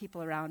love the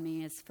people around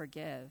me, is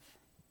forgive.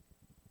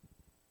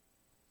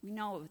 We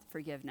know what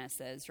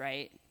forgiveness is,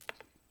 right?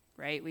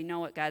 Right? We know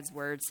what God's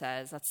word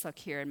says. Let's look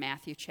here in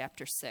Matthew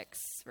chapter 6,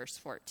 verse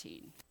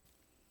 14.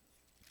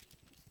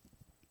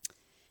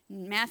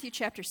 In Matthew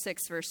chapter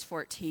 6, verse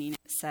 14,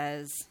 it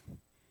says,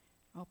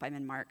 I'm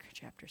in Mark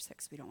chapter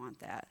 6. We don't want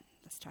that.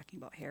 That's talking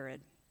about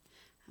Herod.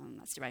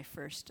 That's my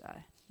first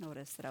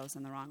notice that I was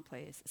in the wrong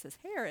place. It says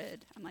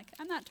Herod. I'm like,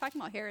 I'm not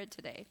talking about Herod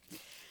today.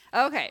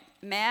 Okay,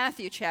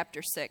 Matthew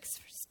chapter 6,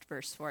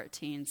 verse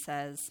 14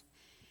 says,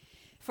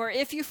 "For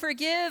if you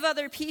forgive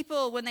other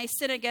people when they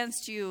sin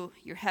against you,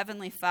 your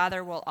heavenly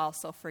Father will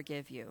also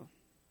forgive you.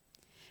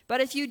 But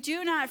if you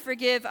do not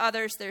forgive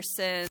others their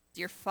sins,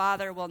 your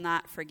Father will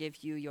not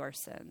forgive you your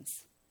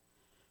sins."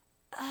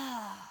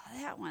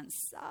 That one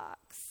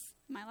sucks.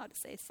 Am I allowed to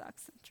say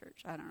sucks in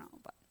church? I don't know,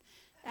 but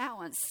that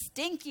one's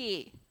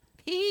stinky.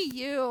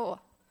 P-U.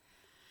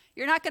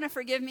 You're not going to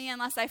forgive me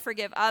unless I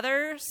forgive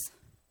others.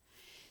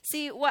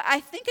 See, what I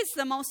think is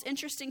the most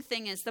interesting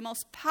thing is the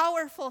most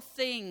powerful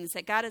things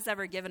that God has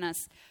ever given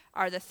us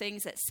are the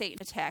things that Satan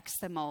attacks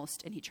the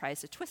most, and he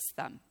tries to twist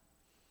them.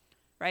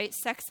 Right?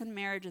 Sex in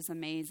marriage is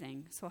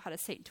amazing. So how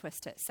does Satan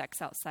twist it?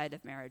 Sex outside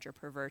of marriage, or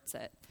perverts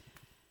it.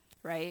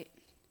 Right?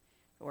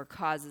 Or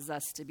causes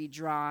us to be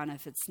drawn,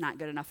 if it's not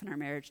good enough in our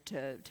marriage,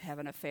 to have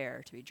an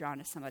affair, to be drawn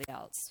to somebody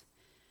else.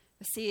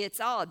 But see, it's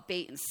all a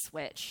bait and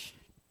switch.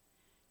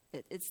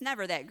 It's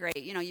never that great.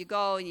 You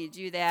go and you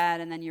do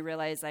that, and then you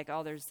realize,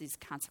 there's these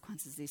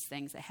consequences, these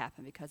things that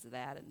happen because of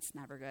that, and it's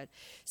never good.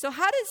 So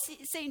how does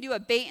Satan do a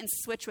bait and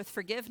switch with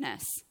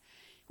forgiveness?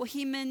 Well,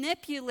 he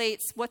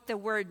manipulates what the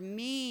word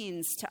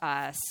means to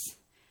us.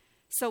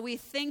 So we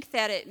think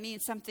that it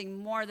means something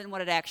more than what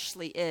it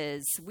actually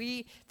is.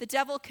 The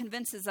devil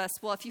convinces us,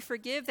 well, if you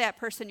forgive that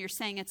person, you're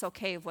saying it's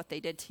okay of what they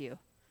did to you.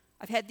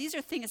 These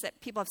are things that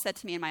people have said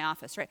to me in my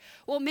office, right?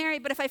 Well, Mary,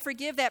 but if I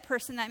forgive that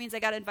person, that means I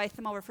got to invite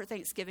them over for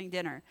Thanksgiving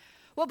dinner.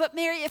 Well, but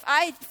Mary, if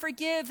I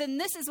forgive, then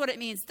this is what it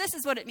means, this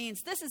is what it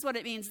means, this is what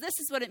it means, this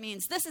is what it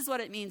means, this is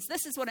what it means,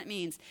 this is what it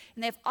means.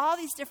 And they have all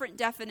these different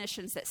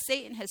definitions that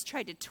Satan has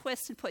tried to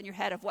twist and put in your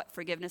head of what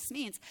forgiveness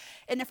means.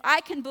 And if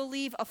I can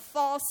believe a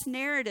false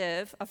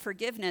narrative of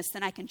forgiveness,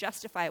 then I can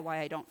justify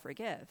why I don't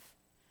forgive.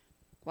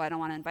 Well, I don't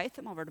want to invite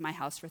them over to my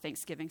house for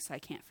Thanksgiving, so I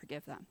can't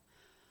forgive them.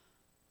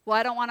 Well,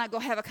 I don't want to go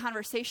have a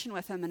conversation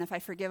with them, and if I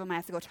forgive them, I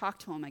have to go talk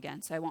to them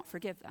again, so I won't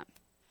forgive them.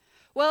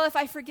 Well, if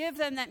I forgive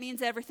them, that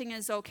means everything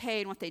is okay,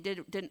 and what they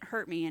did didn't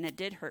hurt me, and it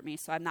did hurt me,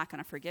 so I'm not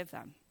going to forgive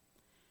them.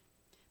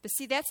 But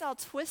see, that's all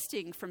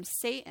twisting from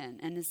Satan,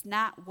 and is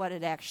not what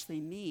it actually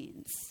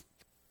means.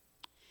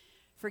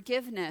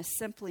 Forgiveness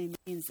simply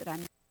means that I'm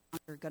no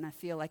longer going to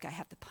feel like I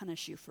have to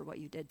punish you for what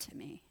you did to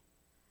me.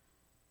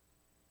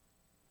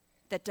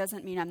 That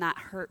doesn't mean I'm not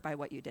hurt by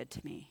what you did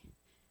to me.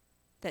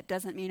 That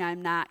doesn't mean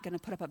I'm not going to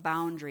put up a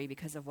boundary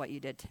because of what you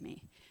did to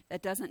me.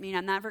 That doesn't mean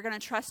I'm never going to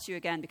trust you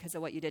again because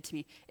of what you did to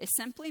me. It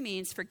simply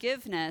means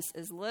forgiveness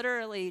is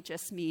literally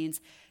just means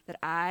that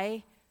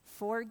I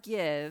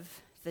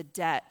forgive the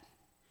debt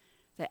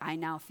that I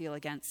now feel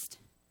against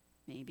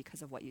me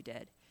because of what you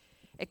did.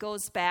 It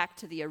goes back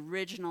to the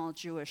original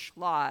Jewish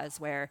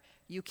laws where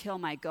you kill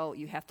my goat,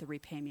 you have to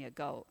repay me a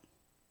goat.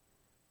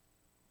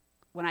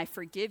 When I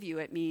forgive you,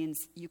 it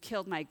means you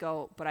killed my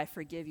goat, but I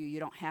forgive you.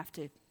 You don't have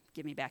to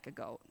give me back a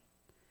goat.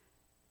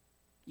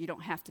 You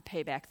don't have to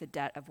pay back the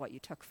debt of what you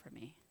took from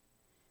me.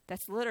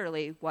 That's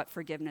literally what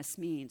forgiveness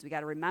means. We got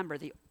to remember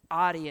the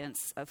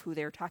audience of who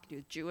they were talking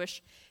to,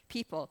 Jewish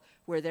people,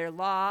 where their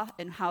law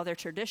and how their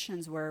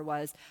traditions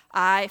was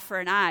eye for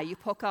an eye. You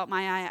poke out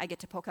my eye, I get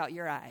to poke out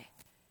your eye.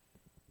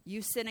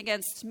 You sin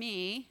against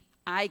me,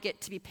 I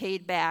get to be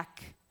paid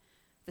back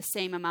the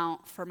same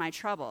amount for my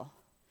trouble.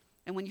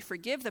 And when you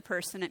forgive the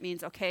person, it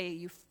means, okay,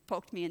 you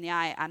poked me in the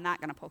eye, I'm not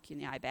going to poke you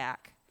in the eye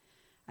back.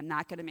 I'm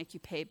not going to make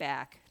you pay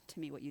back to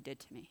me what you did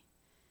to me.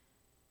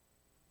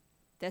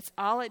 That's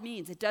all it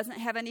means. It doesn't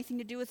have anything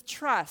to do with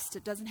trust.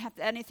 It doesn't have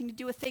anything to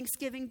do with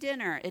Thanksgiving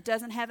dinner. It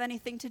doesn't have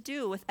anything to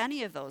do with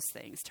any of those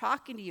things,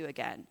 talking to you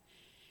again.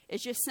 It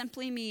just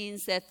simply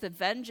means that the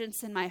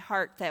vengeance in my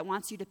heart that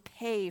wants you to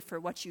pay for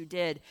what you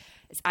did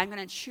is I'm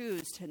going to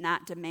choose to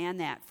not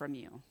demand that from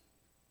you.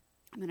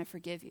 I'm going to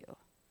forgive you.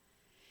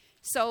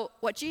 So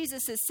what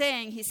Jesus is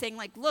saying, he's saying,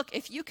 like, look,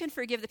 if you can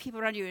forgive the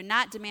people around you and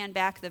not demand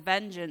back the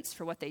vengeance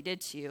for what they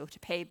did to you, to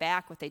pay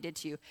back what they did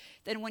to you,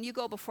 then when you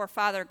go before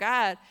Father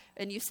God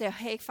and you say,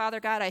 hey, Father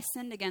God, I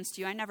sinned against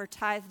you. I never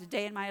tithed a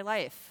day in my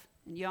life.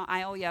 And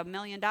I owe you $1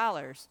 million.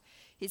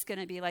 He's going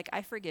to be like,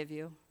 I forgive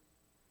you.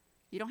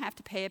 You don't have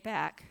to pay it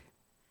back.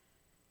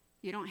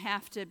 You don't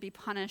have to be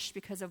punished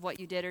because of what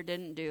you did or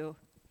didn't do.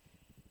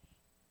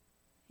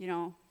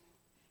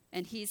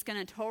 And he's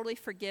going to totally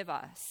forgive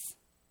us.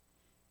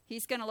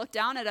 He's going to look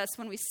down at us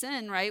when we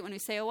sin, right? When we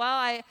say, well,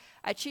 I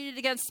cheated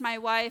against my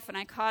wife and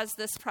I caused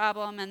this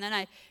problem, and then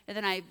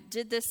I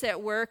did this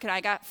at work and I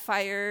got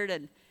fired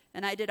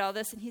and I did all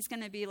this. And he's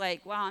going to be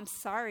like, wow, I'm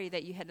sorry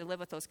that you had to live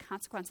with those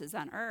consequences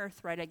on earth,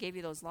 right? I gave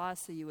you those laws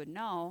so you would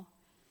know.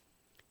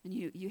 And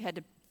you had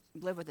to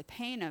live with the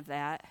pain of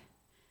that.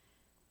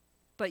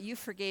 But you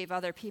forgave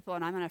other people,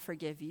 and I'm going to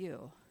forgive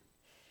you.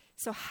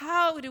 So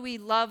how do we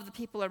love the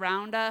people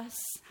around us?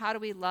 How do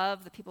we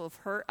love the people who've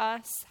hurt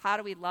us? How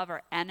do we love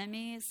our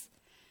enemies?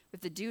 We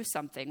have to do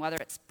something, whether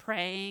it's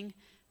praying,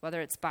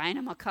 whether it's buying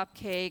them a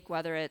cupcake,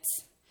 whether it's,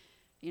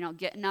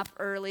 getting up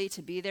early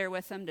to be there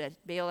with them, to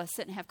be able to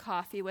sit and have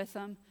coffee with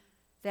them.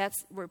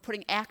 We're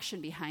putting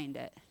action behind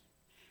it.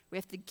 We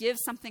have to give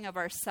something of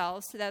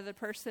ourselves to that other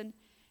person,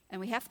 and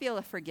we have to be able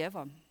to forgive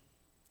them.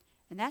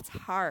 And that's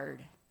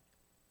hard.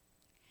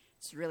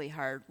 It's really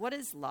hard. What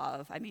is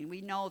love? I mean,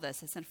 we know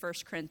this. It's in 1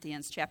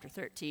 Corinthians chapter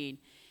 13.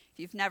 If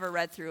you've never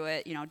read through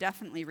it,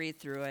 definitely read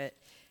through it.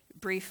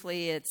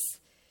 Briefly,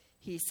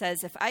 he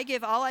says, if I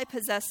give all I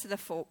possess to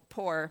the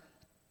poor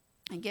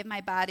and give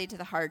my body to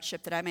the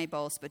hardship that I may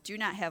boast, but do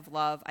not have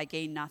love, I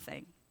gain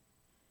nothing.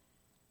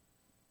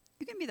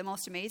 You can be the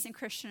most amazing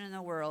Christian in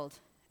the world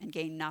and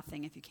gain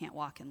nothing if you can't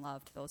walk in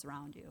love to those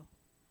around you.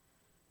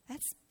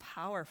 That's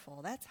powerful.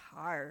 That's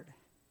hard.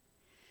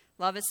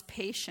 Love is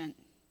patient.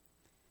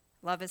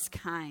 Love is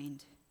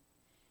kind.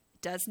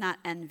 It does not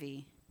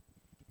envy.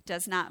 It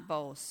does not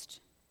boast.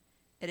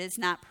 It is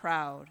not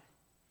proud.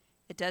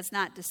 It does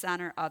not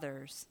dishonor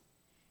others.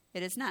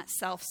 It is not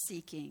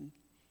self-seeking.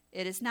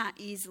 It is not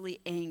easily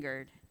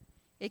angered.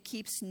 It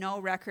keeps no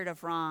record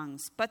of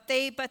wrongs. But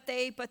they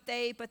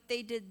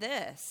did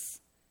this.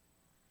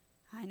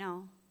 I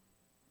know.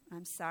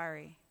 I'm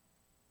sorry.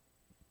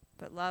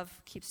 But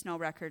love keeps no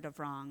record of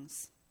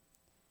wrongs.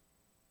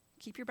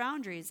 Keep your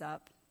boundaries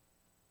up.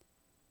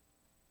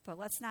 But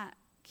let's not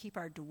keep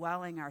our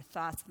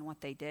thoughts on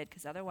what they did,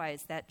 because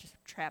otherwise that just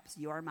traps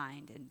your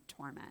mind in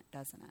torment,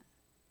 doesn't it?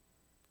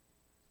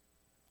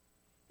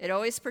 It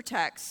always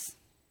protects.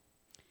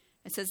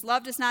 It says,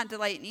 love does not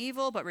delight in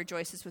evil, but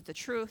rejoices with the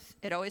truth.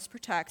 It always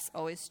protects,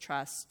 always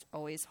trusts,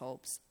 always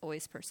hopes,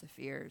 always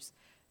perseveres.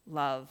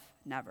 Love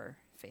never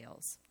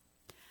fails.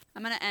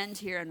 I'm going to end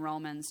here in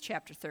Romans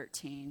chapter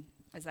 13,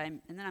 and then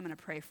I'm going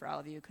to pray for all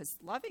of you, because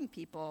loving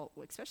people,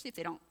 especially if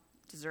they don't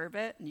deserve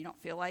it and you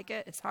don't feel like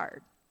it, it's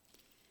hard.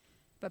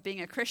 But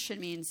being a Christian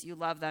means you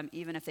love them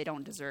even if they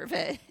don't deserve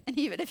it, and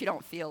even if you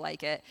don't feel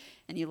like it,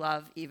 and you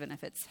love even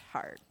if it's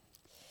hard.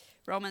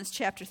 Romans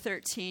chapter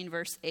 13,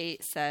 verse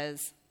 8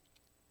 says,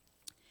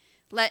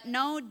 let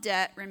no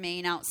debt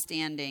remain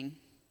outstanding.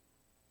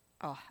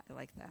 Oh, I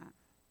like that.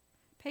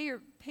 Pay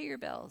your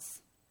bills.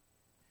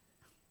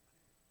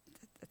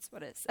 That's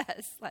what it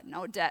says. Let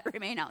no debt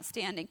remain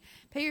outstanding.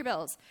 Pay your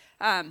bills.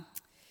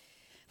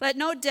 Let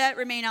no debt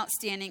remain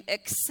outstanding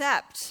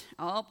except,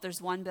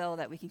 there's one bill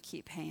that we can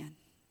keep paying.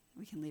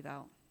 We can leave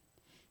out.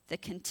 The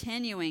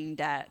continuing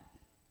debt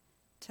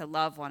to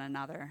love one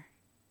another.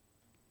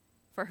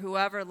 For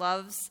whoever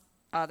loves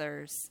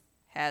others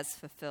has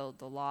fulfilled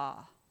the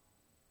law.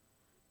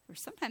 Or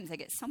sometimes I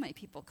get so many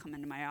people come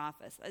into my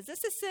office. Is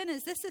this a sin?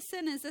 Is this a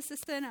sin? Is this a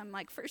sin? I'm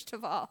like, first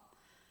of all,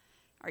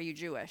 are you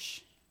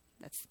Jewish?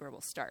 That's where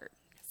we'll start.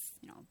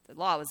 The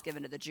law was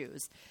given to the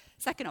Jews.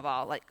 Second of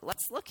all,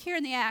 let's look here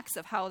in the Acts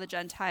of how the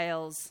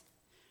Gentiles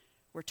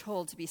were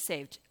told to be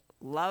saved.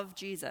 Love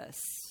Jesus.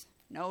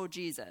 Know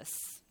Jesus.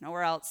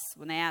 Nowhere else.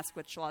 When they asked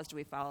which laws do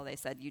we follow, they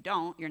said, you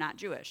don't. You're not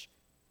Jewish.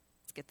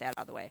 Let's get that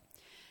out of the way.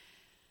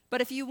 But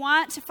if you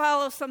want to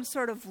follow some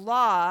sort of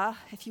law,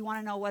 if you want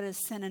to know what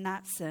is sin and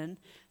not sin,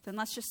 then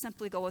let's just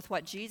simply go with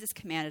what Jesus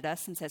commanded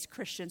us, since as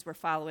Christians we're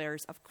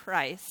followers of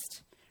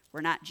Christ.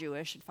 We're not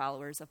Jewish and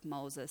followers of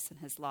Moses and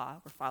his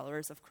law. We're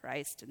followers of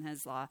Christ and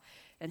his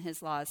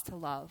law is to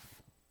love.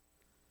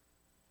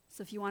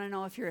 So if you want to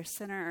know if you're a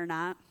sinner or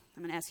not,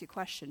 I'm going to ask you a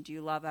question. Do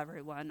you love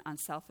everyone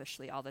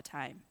unselfishly all the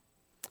time?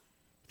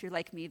 If you're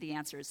like me, the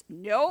answer is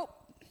nope.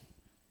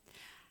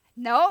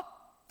 Nope,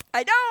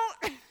 I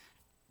don't.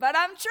 But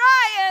I'm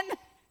trying.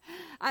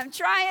 I'm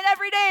trying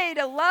every day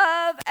to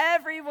love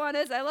everyone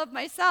as I love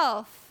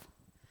myself.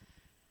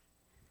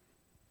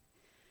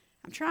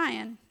 I'm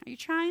trying. Are you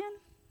trying?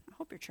 I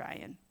hope you're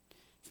trying.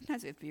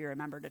 Sometimes we have to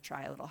remember to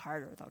try a little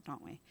harder, though,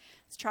 don't we?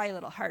 Let's try a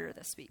little harder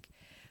this week.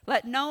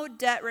 Let no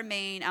debt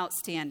remain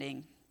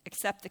outstanding,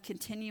 except the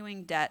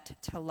continuing debt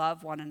to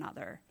love one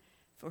another.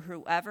 For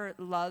whoever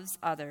loves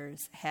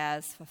others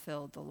has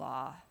fulfilled the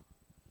law.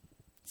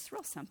 It's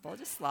real simple.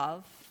 Just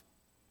love.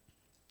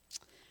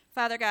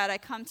 Father God, I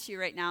come to you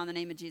right now in the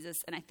name of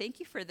Jesus, and I thank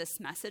you for this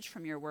message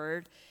from your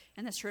word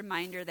and this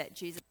reminder that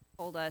Jesus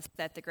told us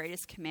that the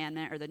greatest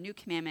commandment, or the new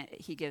commandment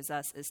he gives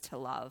us, is to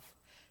love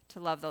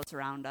those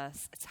around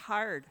us. It's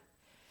hard.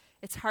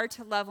 It's hard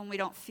to love when we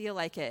don't feel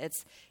like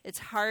it. It's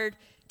hard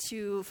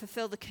to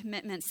fulfill the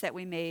commitments that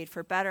we made,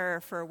 for better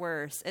or for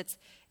worse.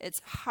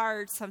 It's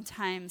hard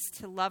sometimes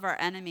to love our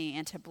enemy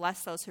and to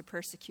bless those who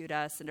persecute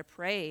us and to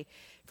pray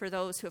for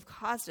those who have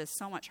caused us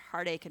so much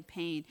heartache and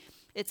pain.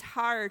 It's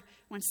hard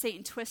when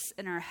Satan twists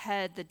in our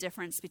head the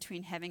difference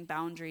between having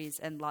boundaries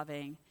and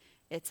loving.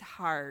 It's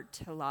hard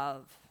to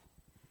love,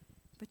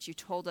 but you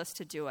told us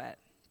to do it.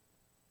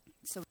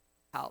 So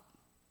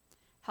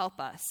help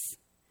us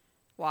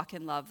walk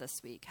in love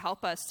this week.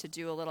 Help us to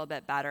do a little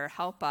bit better.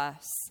 Help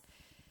us.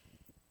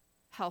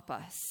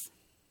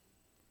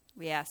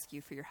 We ask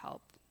you for your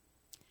help.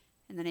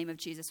 In the name of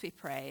Jesus, we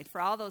pray. And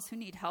for all those who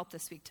need help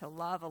this week to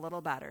love a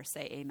little better,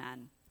 say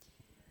amen.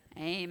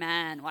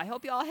 Amen. Well, I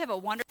hope you all have a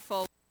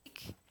wonderful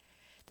week.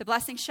 The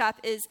Blessing Shop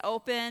is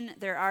open.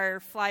 There are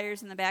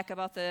flyers in the back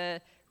about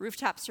the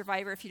Rooftop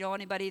Survivor. If you know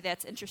anybody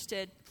that's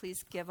interested,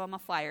 please give them a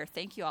flyer.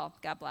 Thank you all.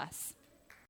 God bless.